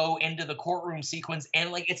we go into the courtroom sequence,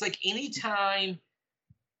 and like it's like anytime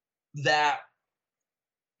that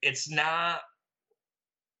it's not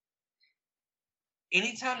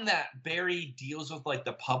anytime that Barry deals with like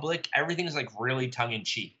the public, everything's like really tongue in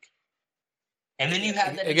cheek. And then you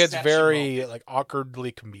have that it gets Inception very moment. like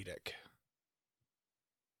awkwardly comedic.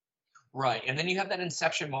 Right. And then you have that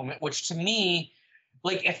Inception moment, which to me,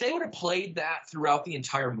 like if they would have played that throughout the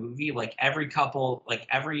entire movie, like every couple, like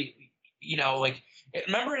every, like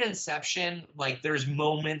remember in Inception, like there's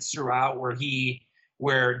moments throughout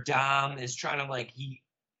where Dom is trying to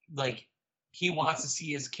he wants to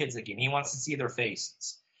see his kids again. He wants to see their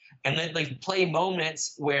faces. And then like play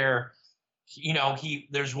moments where,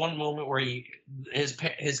 there's one moment where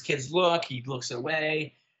his kids he looks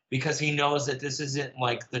away because he knows that this isn't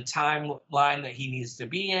like the timeline that he needs to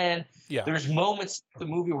be in. Yeah. There's moments in the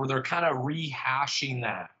movie where they're kind of rehashing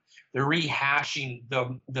that. They're rehashing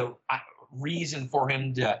the reason for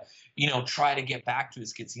him to, try to get back to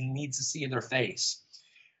his kids. He needs to see their face.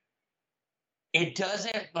 It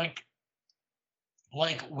doesn't like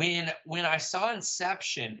when I saw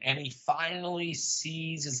Inception and he finally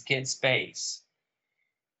sees his kid's face,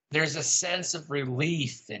 there's a sense of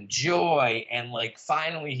relief and joy, and like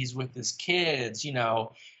finally he's with his kids,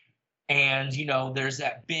 and there's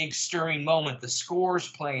that big stirring moment, the score's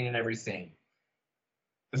playing and everything.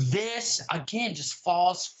 This again just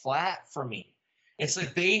falls flat for me. It's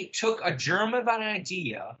like they took a germ of an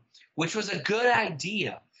idea, which was a good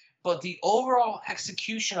idea, but the overall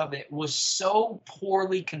execution of it was so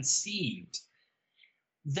poorly conceived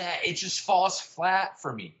that it just falls flat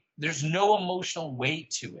for me. There's no emotional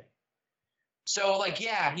weight to it. So, like,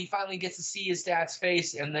 yeah, he finally gets to see his dad's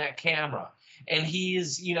face in that camera, and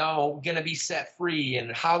he's, going to be set free,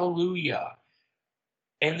 and hallelujah.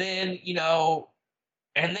 And then,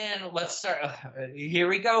 let's start. Here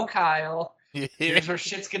we go, Kyle. Here's where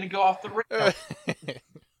shit's going to go off the rails.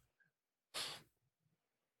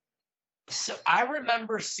 So I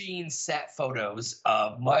remember seeing set photos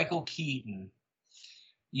of Michael Keaton,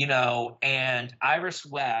 and Iris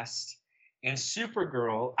West and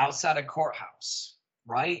Supergirl outside a courthouse,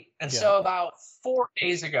 right? And so about 4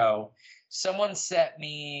 days ago, someone sent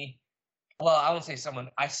me, well, I won't say someone,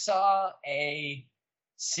 I saw a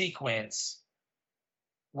sequence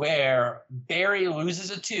where Barry loses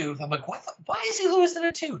a tooth. I'm like, what? Why is he losing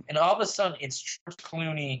a tooth? And all of a sudden, it's George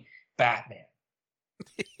Clooney Batman.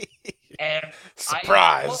 And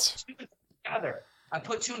surprise! I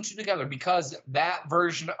put two and two together because that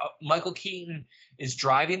version of Michael Keaton is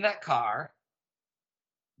driving that car,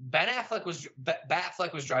 Batfleck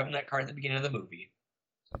was driving that car at the beginning of the movie.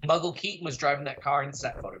 Michael Keaton was driving that car in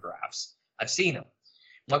set photographs. I've seen him.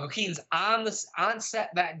 Michael Keaton's on set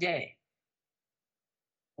that day.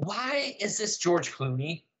 Why is this George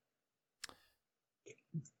Clooney?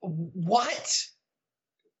 What?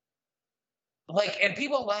 Like, and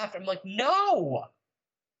people laughed. I'm like, no.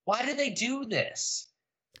 Why did they do this?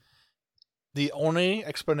 The only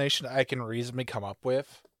explanation I can reasonably come up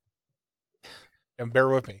with, and bear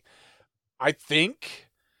with me, I think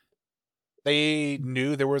they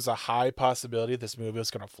knew there was a high possibility this movie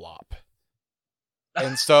was going to flop.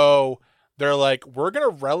 And so they're like, we're going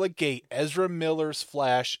to relegate Ezra Miller's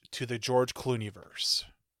Flash to the George Clooney verse.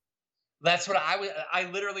 That's what I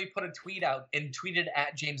literally put a tweet out and tweeted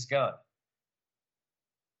at James Gunn.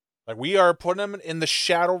 Like, we are putting him in the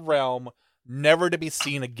shadow realm, never to be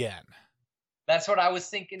seen again. That's what I was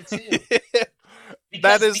thinking too.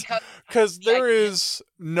 Because there is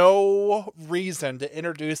no reason to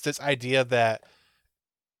introduce this idea that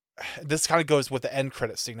this kind of goes with the end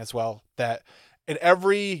credit scene as well, that in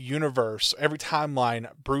every universe, every timeline,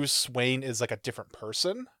 Bruce Wayne is like a different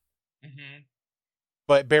person,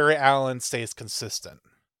 but Barry Allen stays consistent.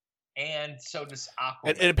 And so does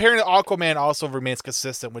Aquaman. And apparently Aquaman also remains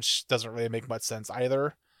consistent, which doesn't really make much sense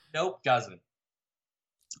either. Nope, doesn't.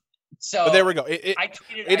 So but there we go.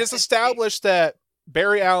 It is established that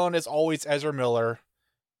Barry Allen is always Ezra Miller.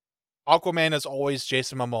 Aquaman is always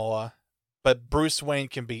Jason Momoa, but Bruce Wayne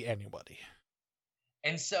can be anybody.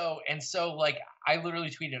 And so, like, I literally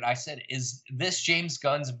tweeted, I said, is this James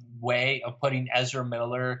Gunn's way of putting Ezra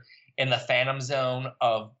Miller in the Phantom Zone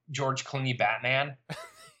of George Clooney Batman?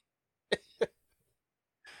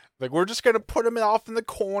 Like, we're just going to put him off in the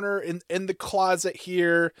corner, in the closet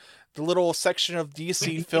here, the little section of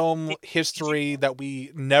DC film history that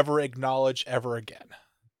we never acknowledge ever again.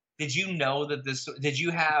 Did you know that did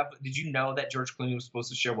you know that George Clooney was supposed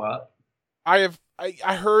to show up? I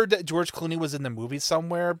heard that George Clooney was in the movie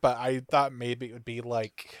somewhere, but I thought maybe it would be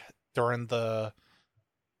like during the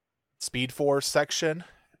Speed Force section.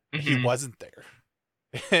 He wasn't there.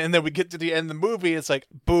 And then we get to the end of the movie, it's like,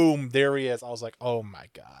 boom, there he is. I was like, oh my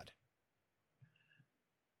God.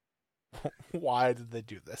 Why did they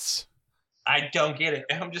do this? I don't get it.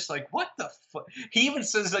 And I'm just like, what the fuck? He even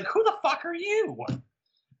says, like, who the fuck are you? And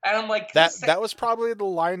I'm like... That was probably the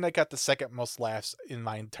line that got the second most laughs in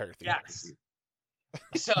my entire theater. Yes.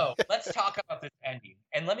 So, let's talk about this ending.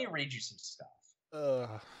 And let me read you some stuff.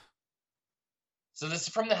 So this is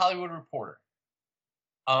from the Hollywood Reporter.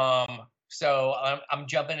 So I'm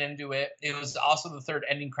jumping into it. It was also the third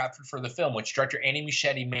ending crafted for the film, which director Andy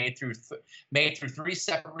Muschietti made through three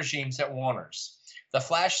separate regimes at Warner's. The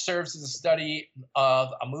Flash serves as a study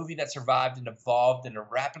of a movie that survived and evolved in a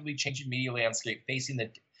rapidly changing media landscape, facing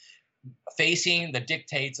the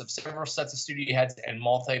dictates of several sets of studio heads and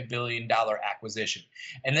multi-billion-dollar acquisition.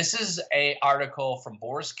 And this is an article from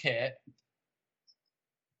Boris Kitt.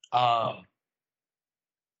 That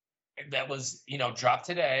was, dropped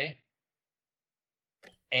today.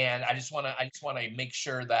 And I just want to make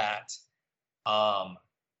sure that I'm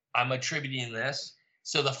attributing this.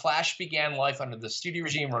 So the Flash began life under the studio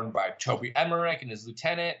regime run by Toby Emmerich and his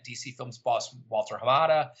lieutenant, DC Films boss Walter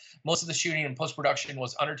Hamada. Most of the shooting and post-production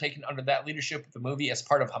was undertaken under that leadership of the movie as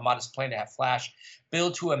part of Hamada's plan to have Flash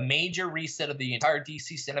build to a major reset of the entire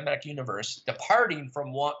DC cinematic universe, departing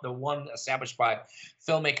from the one established by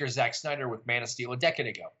filmmaker Zack Snyder with Man of Steel a decade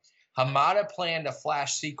ago. Hamada planned a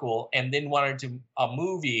Flash sequel and then wanted to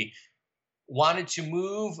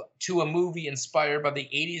move to a movie inspired by the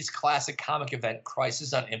 80s classic comic event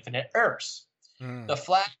Crisis on Infinite Earths. The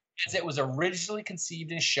Flash, as it was originally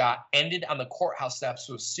conceived and shot, ended on the courthouse steps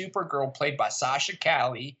with Supergirl played by Sasha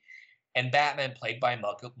Calle and Batman played by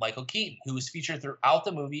Michael Keaton, who was featured throughout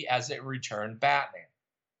the movie as a returned Batman.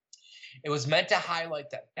 It was meant to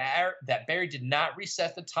highlight that Barry did not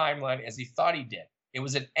reset the timeline as he thought he did. It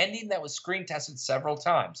was an ending that was screen tested several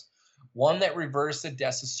times, one that reversed the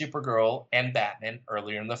deaths of Supergirl and Batman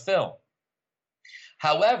earlier in the film.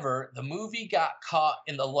 However, the movie got caught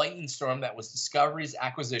in the lightning storm that was Discovery's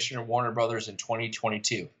acquisition of Warner Brothers in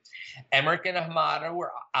 2022. Emmerich and Hamada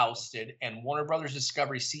were ousted, and Warner Brothers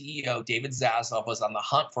Discovery CEO David Zaslav was on the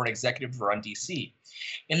hunt for an executive to run DC.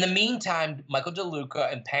 In the meantime, Michael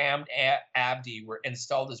DeLuca and Pam Abdi were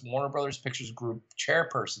installed as Warner Brothers Pictures Group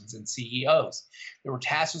chairpersons and CEOs. They were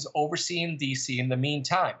tasked with overseeing DC in the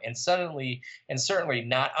meantime, and certainly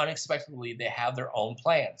not unexpectedly, they have their own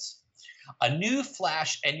plans. A new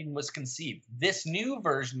Flash ending was conceived. This new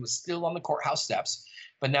version was still on the courthouse steps,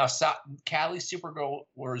 but now Callie Supergirl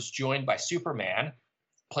was joined by Superman,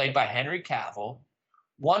 played by Henry Cavill,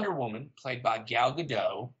 Wonder Woman, played by Gal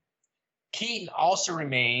Gadot. Keaton also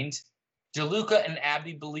remained. DeLuca and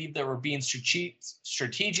Abney believed they were being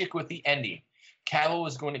strategic with the ending. Cavill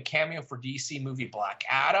was going to cameo for DC movie Black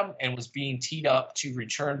Adam and was being teed up to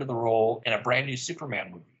return to the role in a brand new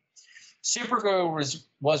Superman movie. Supergirl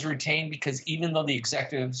was retained because even though the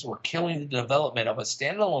executives were killing the development of a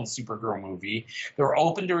standalone Supergirl movie, they were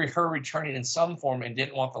open to her returning in some form and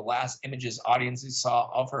didn't want the last images audiences saw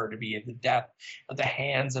of her to be the death at the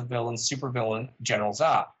hands of supervillain General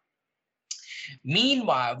Zod.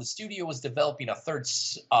 Meanwhile, the studio was developing a third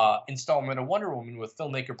installment of Wonder Woman with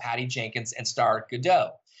filmmaker Patty Jenkins and star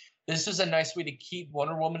Gadot. This was a nice way to keep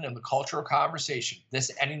Wonder Woman in the cultural conversation.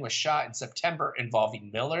 This ending was shot in September,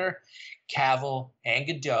 involving Miller, Cavill, and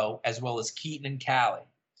Gadot, as well as Keaton and Callie.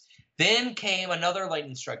 Then came another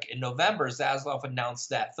lightning strike. In November, Zaslav announced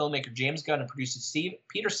that filmmaker James Gunn and producer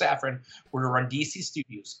Peter Safran were to run DC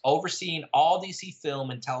Studios, overseeing all DC film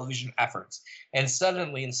and television efforts, and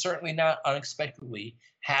suddenly, and certainly not unexpectedly,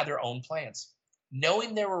 had their own plans.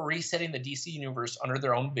 Knowing they were resetting the DC universe under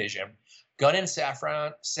their own vision, Gunn and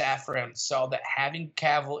Safran saw that having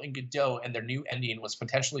Cavill and Gadot and their new ending was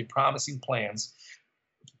potentially promising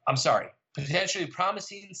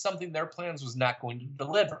something their plans was not going to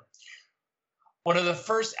deliver. One of the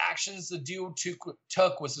first actions the duo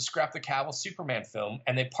took was to scrap the Cavill Superman film,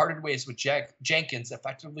 and they parted ways with Jenkins,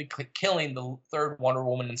 effectively killing the third Wonder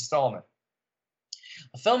Woman installment.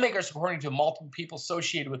 The filmmakers, according to multiple people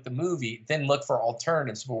associated with the movie, then looked for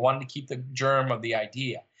alternatives but wanted to keep the germ of the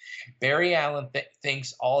idea. Barry Allen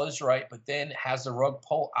thinks all is right, but then has the rug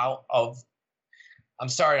pulled out of... I'm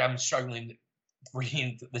sorry, I'm struggling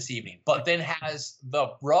reading this evening, but then has the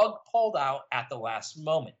rug pulled out at the last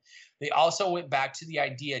moment. They also went back to the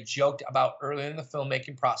idea joked about earlier in the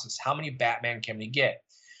filmmaking process. How many Batman can we get?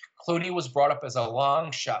 Clooney was brought up as a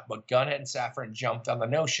long shot, but Gunn and Safran jumped on the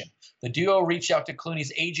notion. The duo reached out to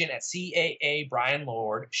Clooney's agent at CAA, Brian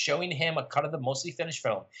Lord, showing him a cut of the mostly finished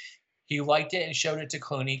film. He liked it and showed it to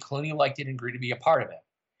Clooney. Clooney liked it and agreed to be a part of it.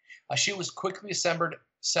 A shoot was quickly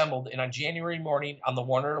assembled, and on January morning on the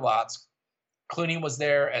Warner lots, Clooney was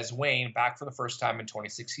there as Wayne, back for the first time in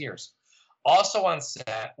 26 years. Also on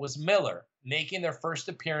set was Miller, making their first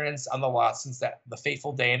appearance on the lot since the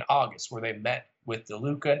fateful day in August, where they met with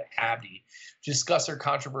DeLuca and Abney to discuss their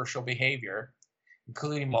controversial behavior,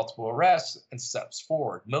 including multiple arrests and steps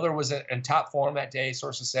forward. Miller was in top form that day,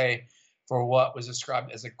 sources say, for what was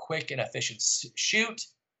described as a quick and efficient shoot.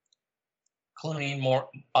 Clooney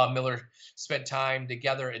and Miller spent time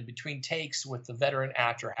together in between takes with the veteran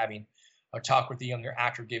actor having a talk with the younger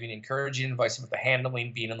actor, giving encouraging advice about the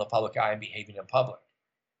handling, being in the public eye, and behaving in public.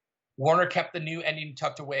 Warner kept the new ending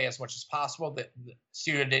tucked away as much as possible. The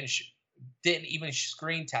studio didn't even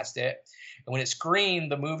screen test it. And when it screened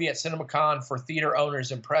the movie at CinemaCon for theater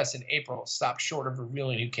owners and press in April, it stopped short of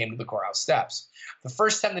revealing who came to the courthouse steps. The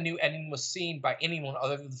first time the new ending was seen by anyone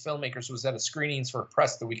other than the filmmakers was at a screenings for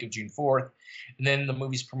press the week of June 4th, and then the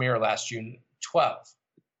movie's premiere last June 12th.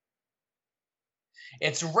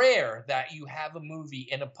 It's rare that you have a movie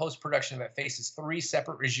in a post-production that faces three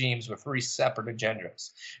separate regimes with three separate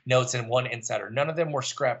agendas, notes, and one insider. None of them were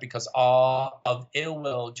scrapped because all of ill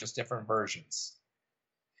will, just different versions.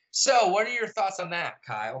 So, what are your thoughts on that,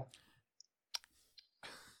 Kyle?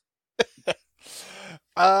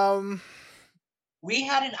 We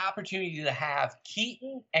had an opportunity to have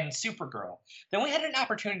Keaton and Supergirl. Then we had an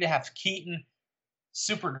opportunity to have Keaton,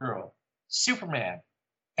 Supergirl, Superman,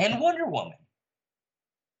 and Wonder Woman.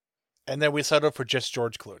 And then we settled for just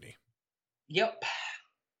George Clooney. Yep.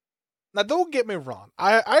 Now, don't get me wrong.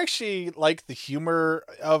 I actually like the humor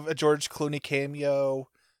of a George Clooney cameo.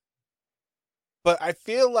 But I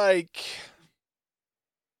feel like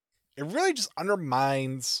it really just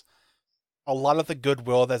undermines a lot of the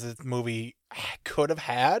goodwill that this movie could have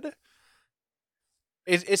had.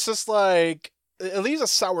 It's just like, it leaves a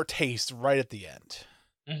sour taste right at the end.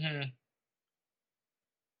 Mm-hmm.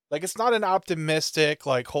 Like, it's not an optimistic,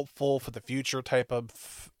 like, hopeful for the future type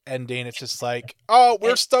of ending. It's just like, oh,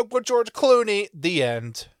 we're stuck with George Clooney. The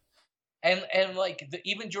end. And like,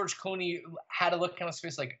 even George Clooney had a look on his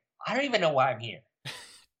face like, I don't even know why I'm here.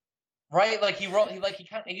 Right? Like, he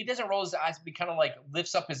doesn't roll his eyes, but he kind of, like,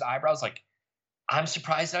 lifts up his eyebrows like, I'm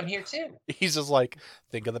surprised I'm here, too. He's just like,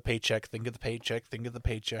 think of the paycheck, think of the paycheck, think of the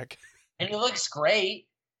paycheck. And he looks great.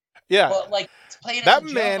 Yeah. But, like, it's played that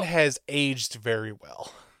as a man joke. has aged very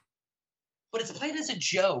well. But it's played as a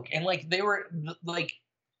joke, and like they were like,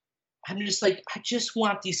 I'm just like, I just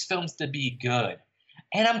want these films to be good,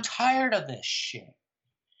 and I'm tired of this shit.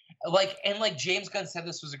 Like James Gunn said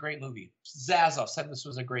this was a great movie. Zazoff said this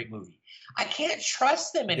was a great movie. I can't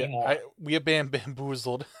trust them anymore. We have been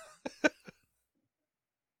bamboozled.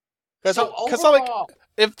 So Because overall,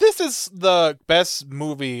 if this is the best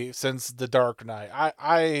movie since The Dark Knight,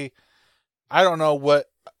 I don't know what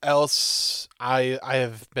else I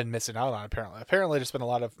have been missing out on. Apparently, there's been a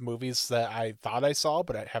lot of movies that I thought I saw,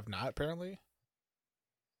 but I have not. Apparently,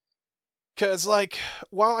 because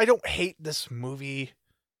while I don't hate this movie,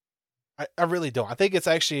 I really don't. I think it's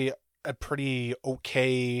actually a pretty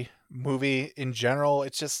okay movie in general.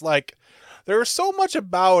 It's just there's so much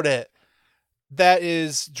about it that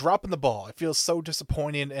is dropping the ball. It feels so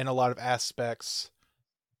disappointing in a lot of aspects.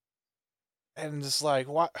 And just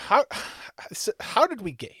what? How did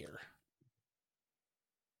we get here?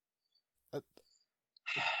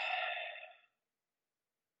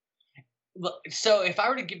 So if I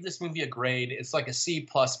were to give this movie a grade, it's like a C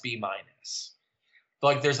plus B minus.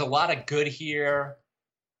 There's a lot of good here.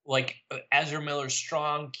 Ezra Miller's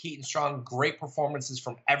strong, Keaton strong, great performances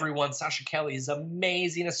from everyone. Sasha Kelly is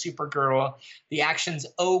amazing as Supergirl. The action's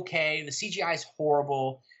okay. The CGI is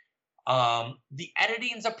horrible. The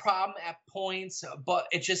editing's a problem at points, but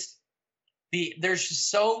it just there's just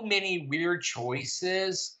so many weird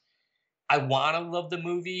choices. I want to love the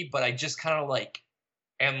movie, but I just kind of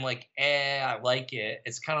am I like it.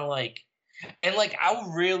 It's kind of and I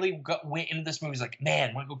really went into this movie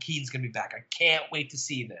man, Michael Keaton's gonna be back. I can't wait to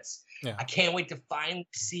see this. Yeah. I can't wait to finally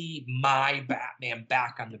see my Batman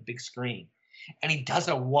back on the big screen. And he does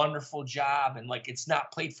a wonderful job, and it's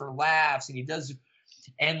not played for laughs, and he does,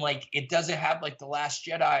 and it doesn't have the Last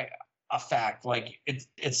Jedi effect.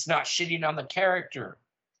 It's not shitting on the character,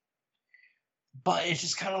 but it's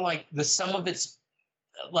just kind of the sum of it's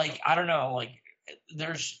I don't know,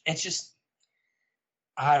 it's just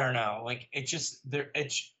I don't know, I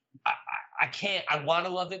can't. I want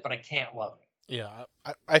to love it, but I can't love it. Yeah,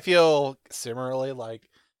 I feel similarly.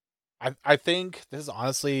 I think this is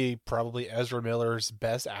honestly probably Ezra Miller's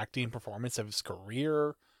best acting performance of his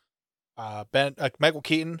career. Michael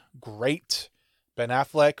Keaton, great. Ben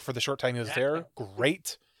Affleck, for the short time he was there,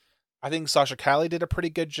 great. I think Sasha Callie did a pretty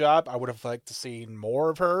good job. I would have liked to see more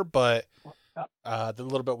of her, but the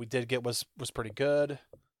little bit we did get was pretty good.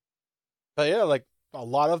 But yeah, a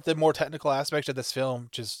lot of the more technical aspects of this film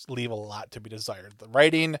just leave a lot to be desired. The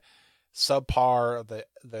writing, subpar. The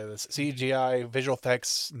CGI visual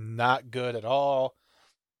effects, not good at all.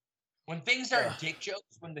 When things aren't dick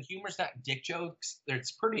jokes, when the humor's not dick jokes,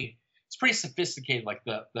 it's pretty sophisticated, like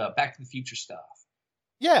the Back to the Future stuff.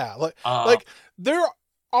 Yeah, there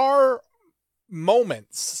are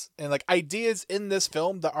moments and ideas in this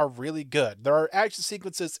film that are really good. There are action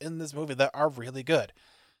sequences in this movie that are really good.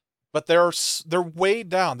 But they're weighed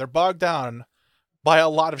down. They're bogged down by a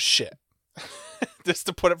lot of shit, just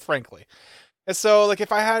to put it frankly. And so, if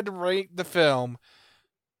I had to rate the film,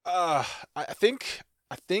 I think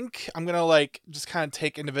I'm gonna just kind of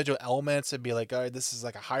take individual elements and be all right, this is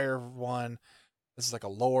a higher one. This is a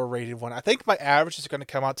lower rated one. I think my average is gonna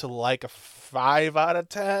come out to a 5 out of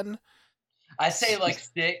 10. I say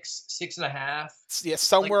 6.5. Yeah,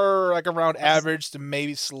 somewhere around average to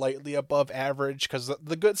maybe slightly above average, because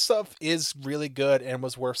the good stuff is really good and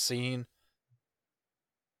was worth seeing.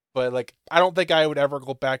 But I don't think I would ever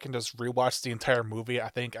go back and just rewatch the entire movie. I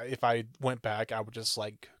think if I went back, I would just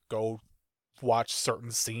go watch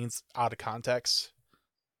certain scenes out of context.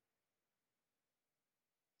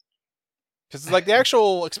 Because the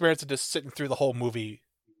actual experience of just sitting through the whole movie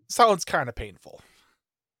sounds kind of painful.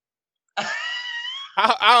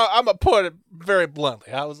 I'm gonna put it very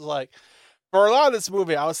bluntly. I was for a lot of this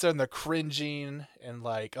movie, I was sitting there cringing and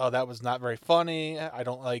oh, that was not very funny. I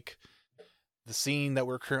don't like the scene that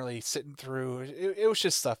we're currently sitting through. It was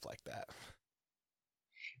just stuff like that.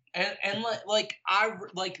 And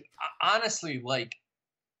honestly,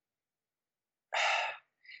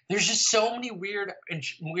 there's just so many weird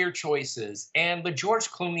choices, and the George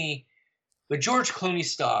Clooney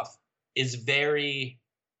stuff is very.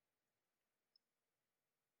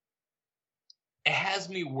 It has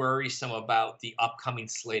me worrisome about the upcoming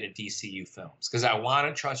slate of DCU films, because I want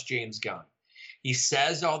to trust James Gunn. He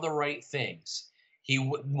says all the right things. He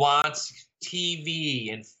wants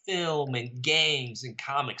TV and film and games and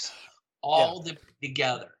comics all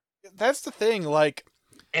together. That's the thing,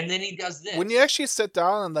 and then he does this. When you actually sit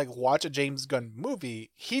down and watch a James Gunn movie,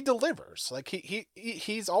 he delivers.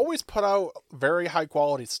 He's always put out very high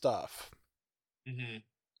quality stuff. Mm-hmm.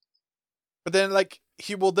 But then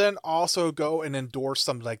he will then also go and endorse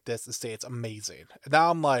something like this and say it's amazing. And now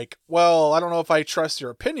I'm like, well, I don't know if I trust your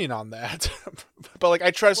opinion on that, but like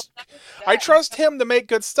I trust him to make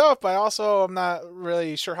good stuff, but I also am not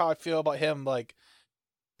really sure how I feel about him like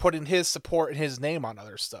putting his support and his name on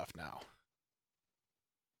other stuff now.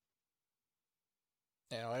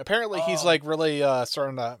 You know, apparently he's like really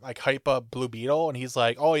starting to like hype up Blue Beetle, and he's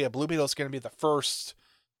like, oh yeah, Blue Beetle's going to be the first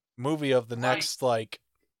movie of the next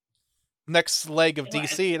next leg of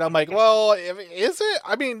DC, and I'm like, well, is it?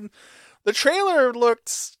 I mean, the trailer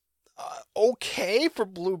looked okay for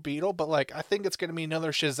Blue Beetle, but like, I think it's going to be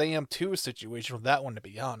another Shazam 2 situation with that one, to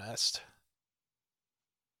be honest.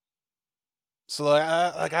 So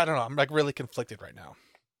I don't know. I'm like really conflicted right now.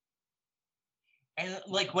 And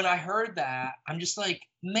like when I heard that, I'm just like,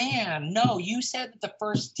 man, no, you said that the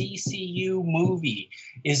first DCU movie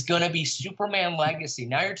is going to be Superman Legacy.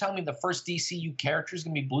 Now you're telling me the first DCU character is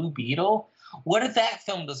going to be Blue Beetle? What if that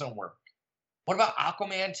film doesn't work? What about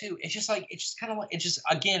Aquaman 2? It's just like,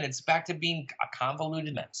 again, it's back to being a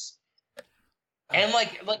convoluted mess. And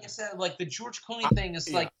like I said, like the George Clooney thing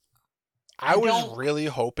is like, I was really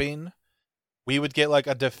hoping we would get like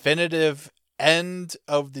a definitive end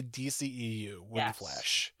of the DCEU with the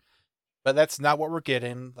Flash, but that's not what we're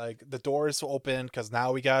getting. Like the door is open because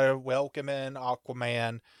now we gotta welcome in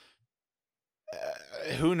Aquaman.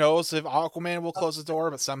 Who knows if Aquaman will close the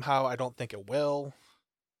door, but somehow I don't think it will.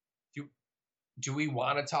 Do we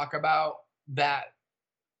want to talk about that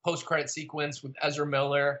post-credit sequence with Ezra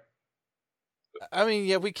Miller? I mean,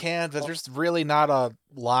 yeah, we can, but there's really not a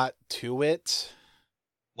lot to it.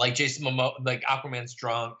 Like Jason Momoa, like Aquaman's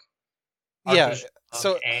drunk. Yeah,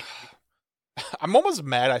 so I'm almost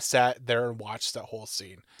mad I sat there and watched that whole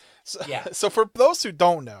scene. So for those who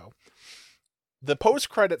don't know, the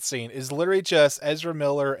post-credit scene is literally just Ezra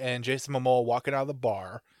Miller and Jason Momoa walking out of the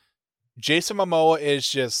bar. Jason Momoa is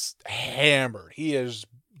just hammered. He is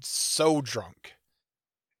so drunk.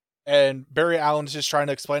 And Barry Allen is just trying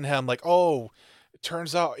to explain to him, like, oh, it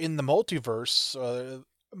turns out in the multiverse,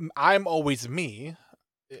 I'm always me.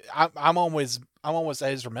 I'm always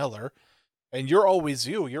Ezra Miller. And you're always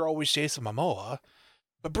you. You're always Jason Momoa.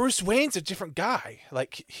 But Bruce Wayne's a different guy.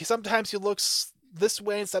 Like, sometimes he looks this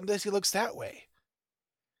way and sometimes he looks that way.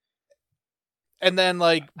 And then,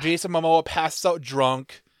 like, Jason Momoa passes out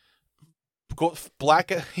drunk.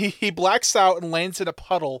 He blacks out and lands in a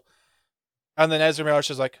puddle. And then Ezra Miller's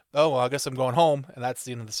just like, oh, well, I guess I'm going home. And that's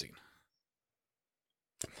the end of the scene.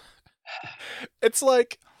 It's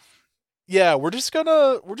like, yeah, we're just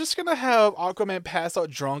gonna have Aquaman pass out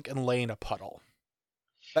drunk and lay in a puddle.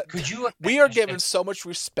 We are giving so much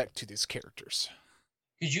respect to these characters.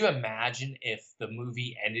 Could you imagine if the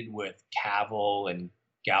movie ended with Cavill and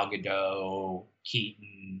Gal Gadot,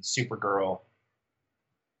 Keaton, Supergirl?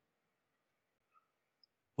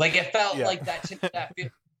 Like it felt like that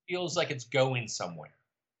feels like it's going somewhere.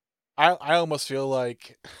 I almost feel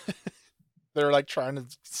like they're like trying to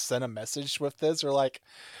send a message with this. They're like,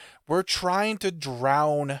 we're trying to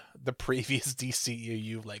drown the previous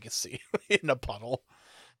DCEU legacy in a puddle.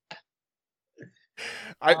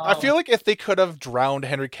 I feel like if they could have drowned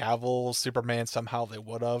Henry Cavill, Superman, somehow they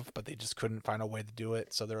would have, but they just couldn't find a way to do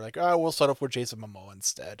it. So they're like, oh, we'll settle for Jason Momoa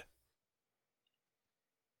instead.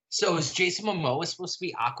 So is Jason Momoa supposed to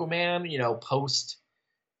be Aquaman, post,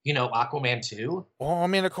 Aquaman 2? Well, I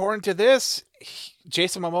mean, according to this,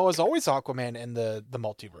 Jason Momoa is always Aquaman in the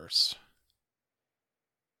multiverse.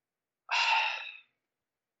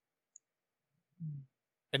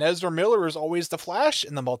 And Ezra Miller is always the Flash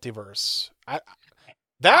in the multiverse. I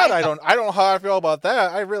don't know how I feel about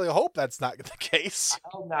that. I really hope that's not the case. I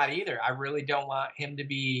hope not either. I really don't want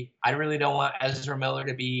Ezra Miller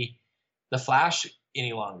to be the Flash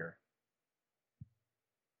any longer.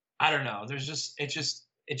 I don't know.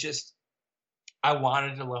 I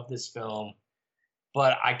wanted to love this film,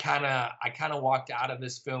 but I kind of walked out of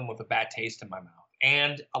this film with a bad taste in my mouth.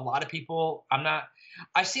 And a lot of people,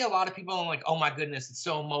 I see a lot of people, I'm like, oh my goodness, it's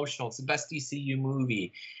so emotional. It's the best DCU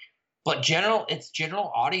movie. But general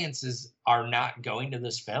audiences are not going to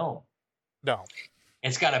this film. No.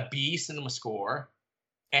 It's got a B cinema score.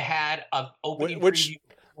 It had an opening preview.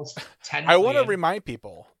 10 I want to remind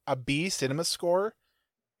people, a B cinema score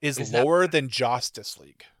is lower than Justice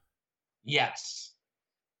League. Yes.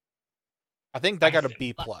 I think that got a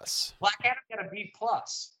B+. Black Adam got a B+.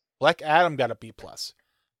 Black Adam got a B+.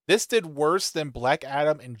 This did worse than Black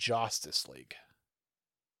Adam and Justice League.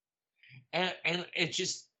 And it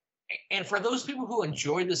just, and for those people who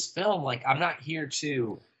enjoy this film, like, I'm not here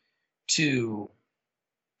to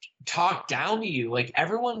talk down to you. Like,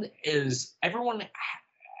 everyone has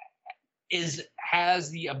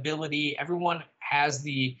the ability, everyone has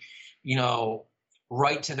the,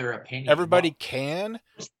 right to their opinion. Everybody can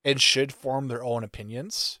and should form their own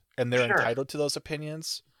opinions, and they're Sure. entitled to those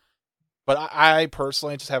opinions. But I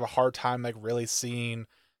personally just have a hard time like really seeing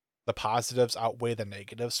the positives outweigh the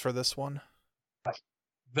negatives for this one.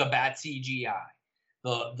 The bad CGI,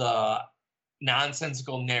 the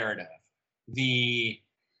nonsensical narrative, and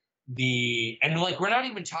like we're not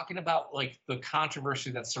even talking about like the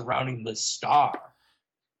controversy that's surrounding the star.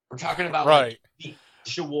 We're talking about right. like the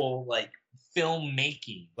actual like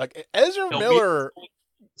filmmaking. Like Ezra Miller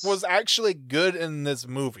was actually good in this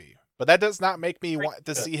movie, but that does not make me want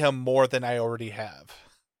to see him more than I already have.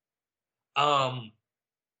 I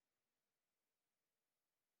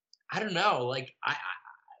don't know. Like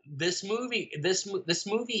this movie is going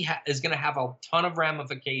to have a ton of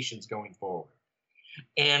ramifications going forward.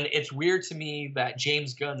 And it's weird to me that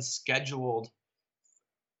James Gunn scheduled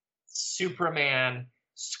Superman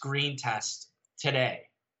screen test today.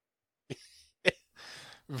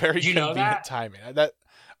 Very convenient timing.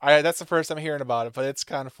 That's the first time hearing about it, but it's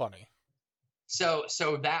kind of funny. So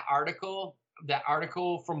that article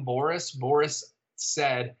from Boris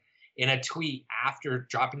said in a tweet after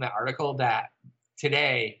dropping that article that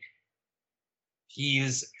today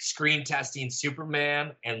he's screen testing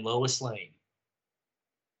Superman and Lois Lane.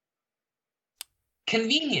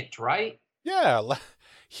 Convenient, right? Yeah.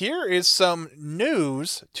 Here is some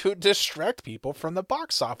news to distract people from the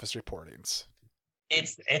box office reportings.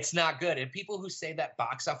 It's not good. And people who say that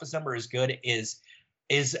box office number is good is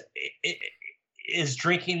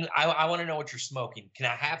drinking. I want to know what you're smoking. Can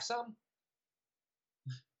I have some?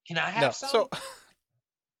 Can I have some?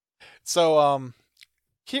 So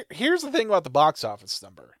here's the thing about the box office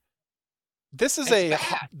number. This is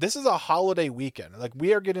a holiday weekend. Like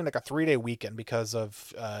we are getting like a 3-day weekend because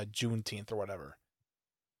of Juneteenth or whatever.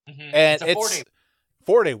 Mm-hmm. And it's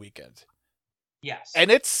 4-day weekend. Yes. And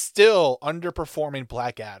it's still underperforming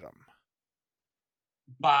Black Adam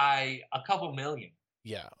by a couple million.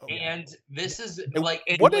 Yeah. And this is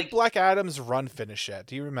what did Black Adam's run finish at?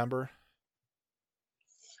 Do you remember?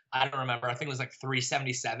 I don't remember. I think it was like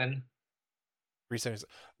 377. 377.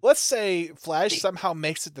 Let's say Flash somehow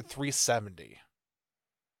makes it to 370.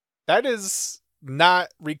 That is not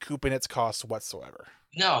recouping its costs whatsoever.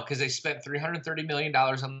 No, because they spent $330 million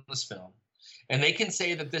on this film. And they can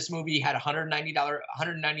say that this movie had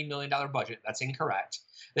 $190 million budget. That's incorrect.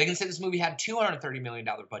 They can say this movie had $230 million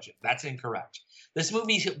budget. That's incorrect. This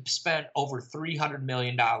movie spent over $300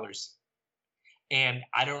 million. And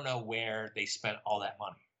I don't know where they spent all that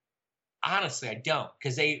money. Honestly, I don't.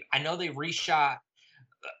 Because I know they reshot.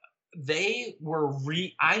 I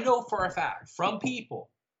know for a fact from people.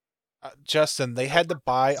 Justin, they had to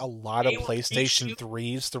buy a lot of PlayStation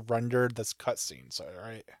 3s to render this cutscene. So,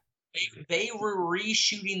 right? They were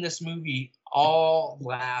reshooting this movie all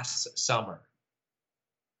last summer.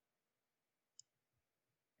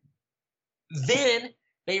 Then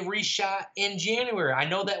they reshot in January. I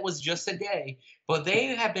know that was just a day, but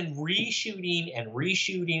they have been reshooting and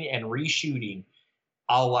reshooting and reshooting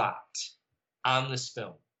a lot on this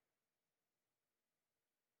film.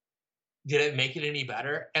 Did it make it any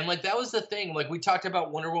better? And like that was the thing. Like we talked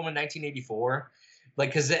about Wonder Woman 1984, like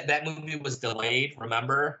because that movie was delayed.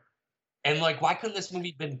 Remember? And like, why couldn't this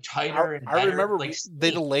movie been tighter and better? I remember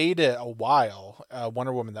they delayed it a while.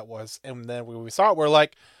 Wonder Woman that was, and then when we saw it, we're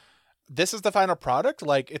like, "This is the final product."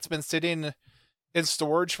 Like it's been sitting in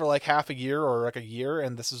storage for like half a year or like a year,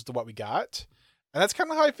 and this is what we got. And that's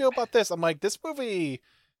kind of how I feel about this. I'm like, this movie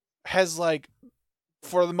has like,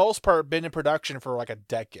 for the most part, been in production for like a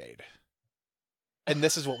decade, and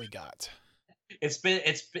this is what we got. They've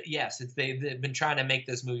been trying to make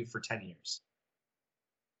this movie for 10 years.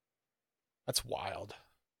 That's wild.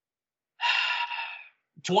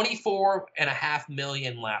 24.5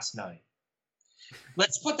 million last night.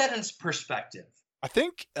 Let's put that in perspective. I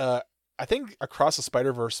think Across the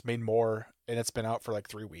Spider-Verse made more, and it's been out for like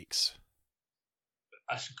 3 weeks.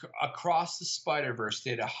 Across the Spider-Verse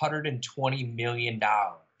did $120 million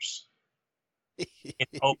in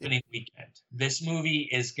opening weekend. This movie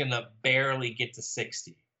is gonna barely get to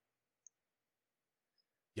 60.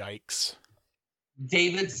 Yikes.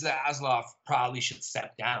 David Zaslav probably should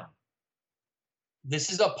step down.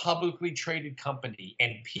 This is a publicly traded company,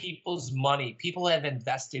 and people have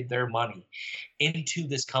invested their money into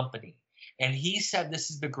this company. And he said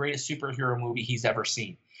this is the greatest superhero movie he's ever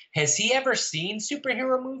seen. Has he ever seen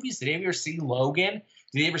superhero movies? Did he ever see Logan?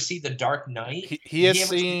 Did he ever see The Dark Knight? He has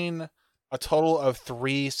seen a total of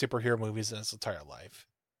 3 superhero movies in his entire life.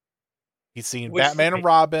 He's seen Batman and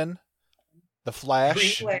Robin, The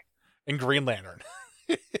Flash, and Green Lantern.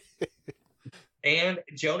 And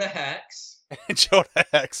Jonah Hex. Jonah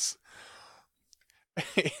Hex.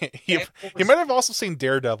 he might have also seen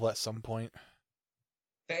Daredevil at some point.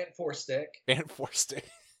 Fan Four Stick. Fan Four Stick.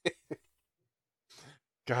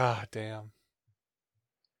 God damn.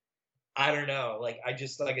 I don't know. Like I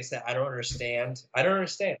said, I don't understand. I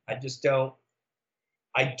just don't.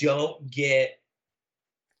 I don't get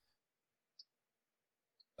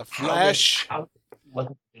The Flash.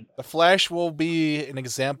 The Flash will be an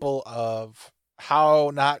example of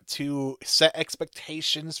how not to set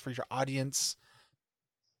expectations for your audience,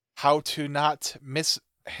 how to not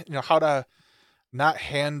how to not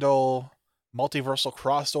handle multiversal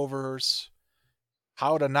crossovers,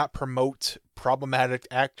 how to not promote problematic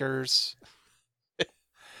actors.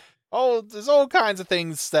 There's all kinds of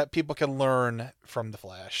things that people can learn from The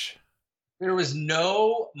Flash. There was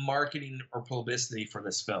no marketing or publicity for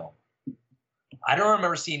this film. I don't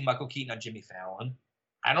remember seeing Michael Keaton on Jimmy Fallon.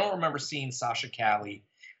 I don't remember seeing Sasha Calle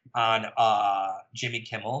on Jimmy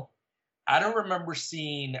Kimmel. I don't remember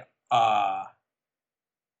seeing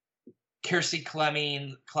Kiersey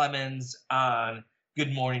Clemens on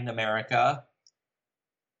Good Morning America.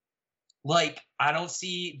 Like, I don't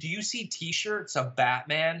see. Do you see T-shirts of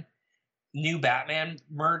new Batman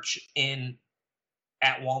merch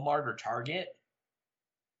at Walmart or Target?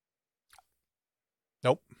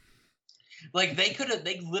 Nope. Like they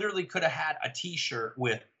literally could have had a T-shirt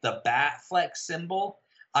with the Batfleck symbol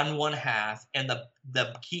on one half and the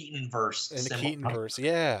Keaton verse and the symbol. Keaton verse,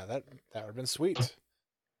 yeah, that would have been sweet.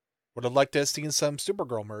 Would have liked to have seen some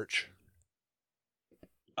Supergirl merch.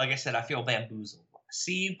 Like I said, I feel bamboozled.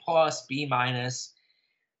 C+, B-.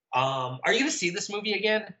 Are you gonna see this movie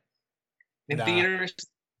again in theaters?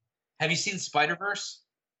 Have you seen Spider-Verse?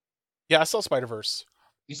 Yeah, I saw Spider-Verse.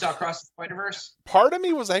 You saw Across the Spider-Verse? Part of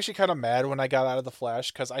me was actually kind of mad when I got out of The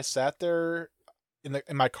Flash because I sat there in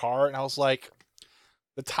my car and I was like,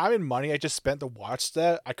 the time and money I just spent to watch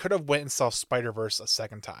that, I could have went and saw Spider-Verse a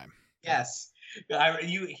second time. Yes.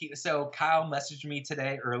 So Kyle messaged me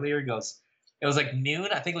today earlier. He goes, it was like noon.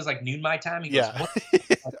 I think it was like noon my time. He goes,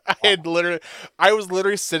 yeah. I was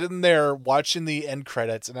literally sitting there watching the end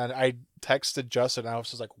credits, and then I texted Justin. And I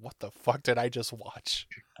was just like, "What the fuck did I just watch?"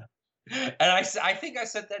 And I think I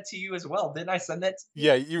sent that to you as well. Didn't I send that to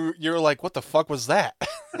you? Yeah, you were like, "What the fuck was that?"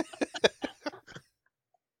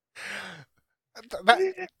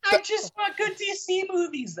 I just want good DC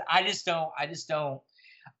movies. I just don't.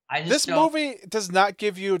 This movie does not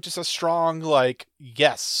give you just a strong like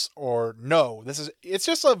yes or no. It's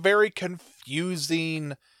just a very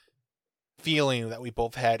confusing feeling that we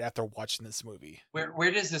both had after watching this movie.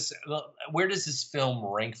 Where does this film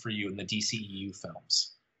rank for you in the DCEU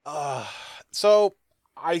films? So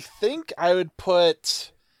I think I would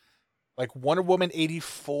put like Wonder Woman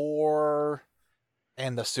 84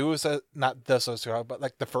 and the not the Suicide Squad, but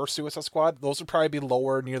like the first Suicide Squad. Those would probably be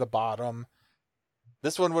lower near the bottom.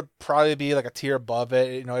 This one would probably be like a tier above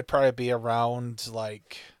it. You know, it'd probably be around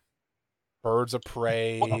like Birds of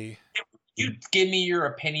Prey. Well, you give me your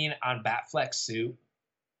opinion on Batfleck's suit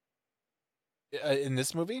in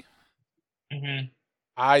this movie. Mm-hmm.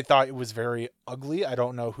 I thought it was very ugly. I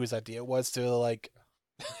don't know whose idea it was to like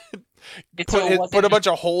put a bunch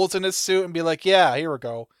of holes in his suit and be like, "Yeah, here we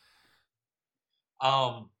go."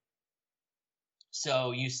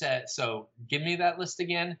 So you said give me that list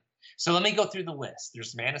again. So let me go through the list.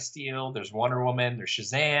 There's Man of Steel, there's Wonder Woman, there's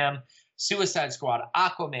Shazam, Suicide Squad,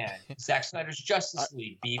 Aquaman, Zack Snyder's Justice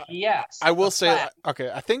League, BVS. I will say,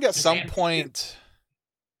 okay, I think at some point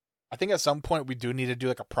we do need to do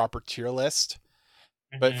like a proper tier list.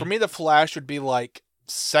 Mm-hmm. But for me, The Flash would be like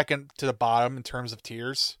second to the bottom in terms of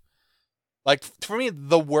tiers. Like for me,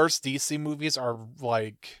 the worst DC movies are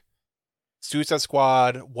like Suicide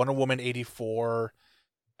Squad, Wonder Woman 84.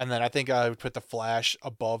 And then I think I would put The Flash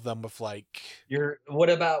above them with like. What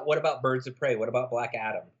about Birds of Prey? What about Black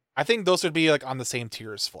Adam? I think those would be like on the same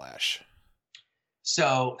tier as Flash.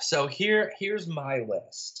 So here's my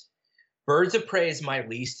list. Birds of Prey is my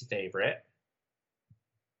least favorite.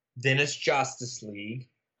 Then it's Justice League.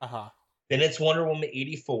 Then it's Wonder Woman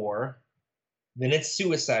 84. Then it's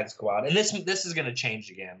Suicide Squad, and this is gonna change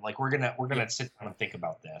again. Like we're gonna sit down and think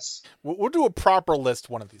about this. We'll do a proper list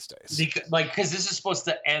one of these days. Because this is supposed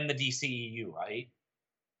to end the DCEU, right?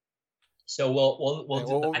 So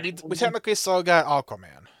we technically still got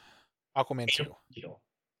Aquaman 2.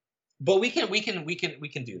 But we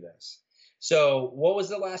can do this. So what was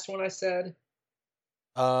the last one I said?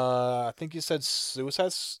 I think you said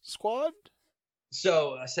Suicide Squad.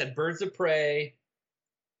 So I said Birds of Prey,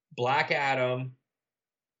 Black Adam,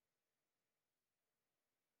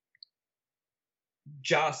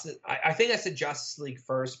 I think I said Justice League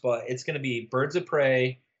first, but it's going to be Birds of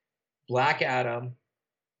Prey, Black Adam,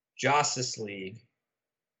 Justice League,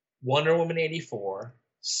 Wonder Woman 84,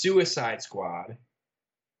 Suicide Squad,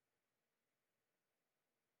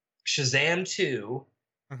 Shazam 2,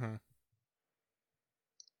 Mm-hmm.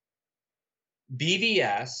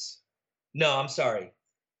 BVS. No, I'm sorry.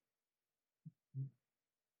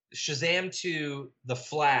 Shazam 2, The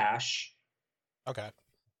Flash, Okay.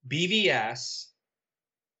 BVS,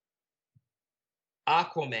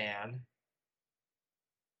 Aquaman,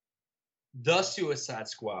 The Suicide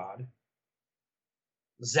Squad,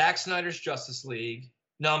 Zack Snyder's Justice League.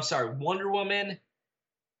 No, I'm sorry. Wonder Woman,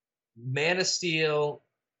 Man of Steel.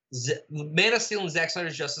 Man of Steel and Zack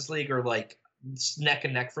Snyder's Justice League are like neck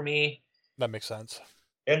and neck for me. That makes sense.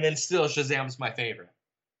 And then still Shazam's my favorite.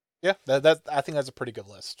 Yeah, that I think that's a pretty good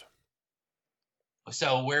list.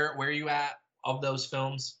 So where are you at of those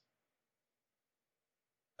films?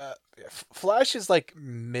 Flash is like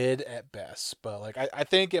mid at best, but like I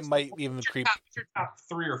think it might even creep What's your top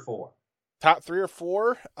 3 or 4? top 3 or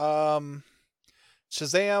 4.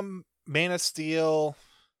 Shazam, Man of Steel,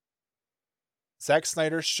 Zack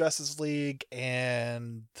Snyder's Justice League,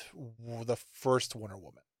 and the first Wonder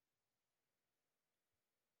Woman.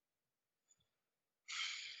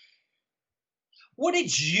 What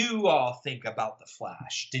did you all think about The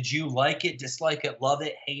Flash? Did you like it, dislike it, love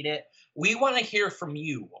it, hate it? We want to hear from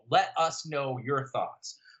you. Let us know your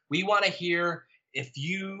thoughts. We want to hear if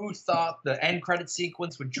you thought the end credit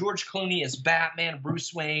sequence with George Clooney as Batman,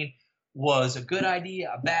 Bruce Wayne, was a good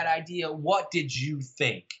idea, a bad idea. What did you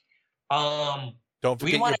think? Don't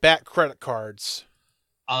forget your back credit cards.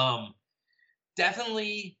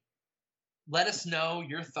 Definitely let us know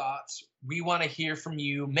your thoughts. We want to hear from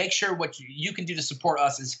you. Make sure what you can do to support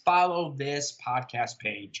us is follow this podcast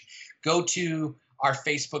page. Go to our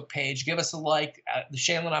Facebook page. Give us a like at the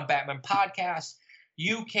Shanlian on Batman podcast.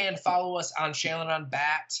 You can follow us on Shanlian on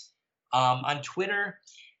Bat on Twitter.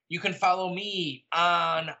 You can follow me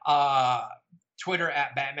on Twitter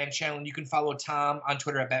at Batman Shanlian. You can follow Tom on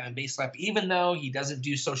Twitter at Batman Baselap, even though he doesn't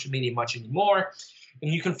do social media much anymore.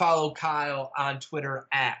 And you can follow Kyle on Twitter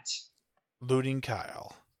at Looting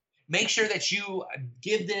Kyle. Make sure that you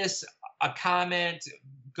give this a comment.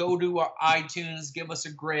 Go to our iTunes, give us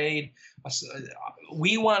a grade.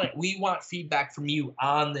 We want feedback from you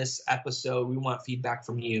on this episode. We want feedback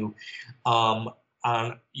from you on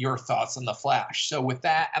your thoughts on The Flash. So with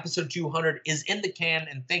that, episode 200 is in the can,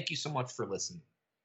 and thank you so much for listening.